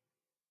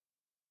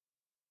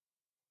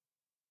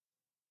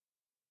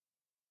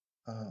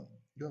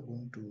 You are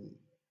going to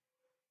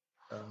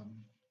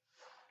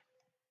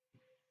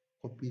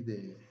copy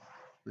the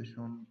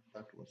question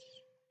that was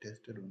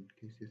tested on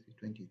KCSE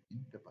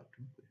 2018, paper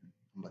 2, question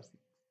number 6.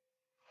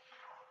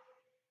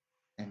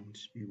 And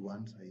you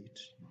answer it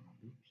in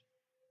groups.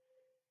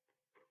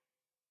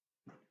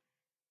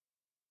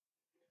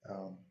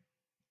 Um,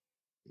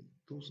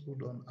 those who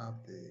don't have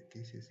the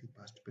KCSE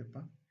past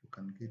paper, you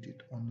can get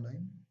it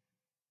online.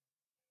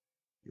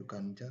 You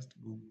can just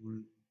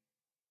Google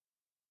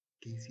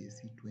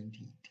KCSE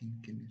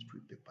 2018 Chemistry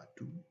Paper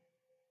 2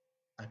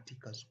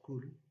 Attica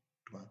School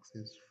to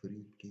access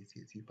free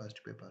KCSE past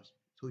papers.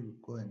 So you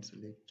go and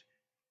select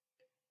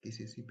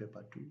KCSE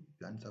paper 2,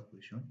 you answer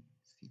question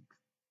 6.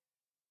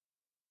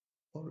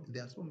 Or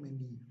there are so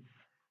many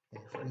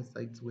free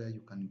sites where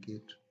you can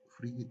get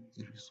free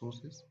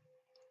resources.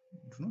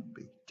 Do not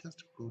pay,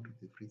 just go to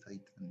the free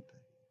site and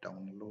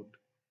download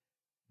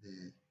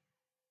the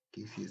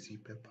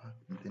KCSE paper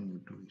and then you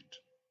do it.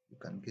 You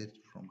can get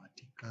from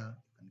Attica,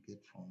 you can get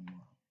from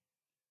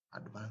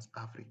Advanced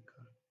Africa,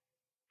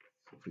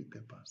 free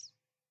papers.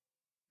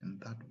 And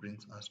that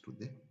brings us to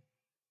the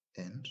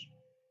end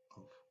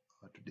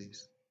of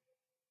today's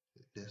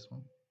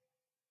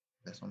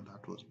lesson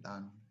that was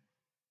done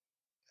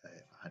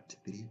at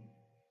 3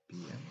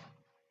 p.m.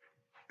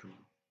 to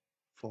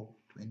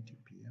 4:20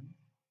 p.m.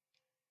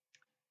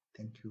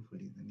 Thank you for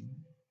listening.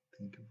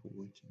 Thank you for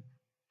watching.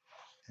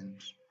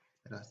 And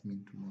let us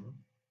meet tomorrow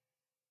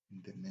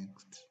in the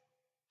next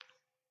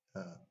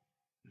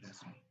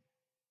lesson.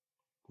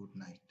 Good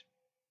night.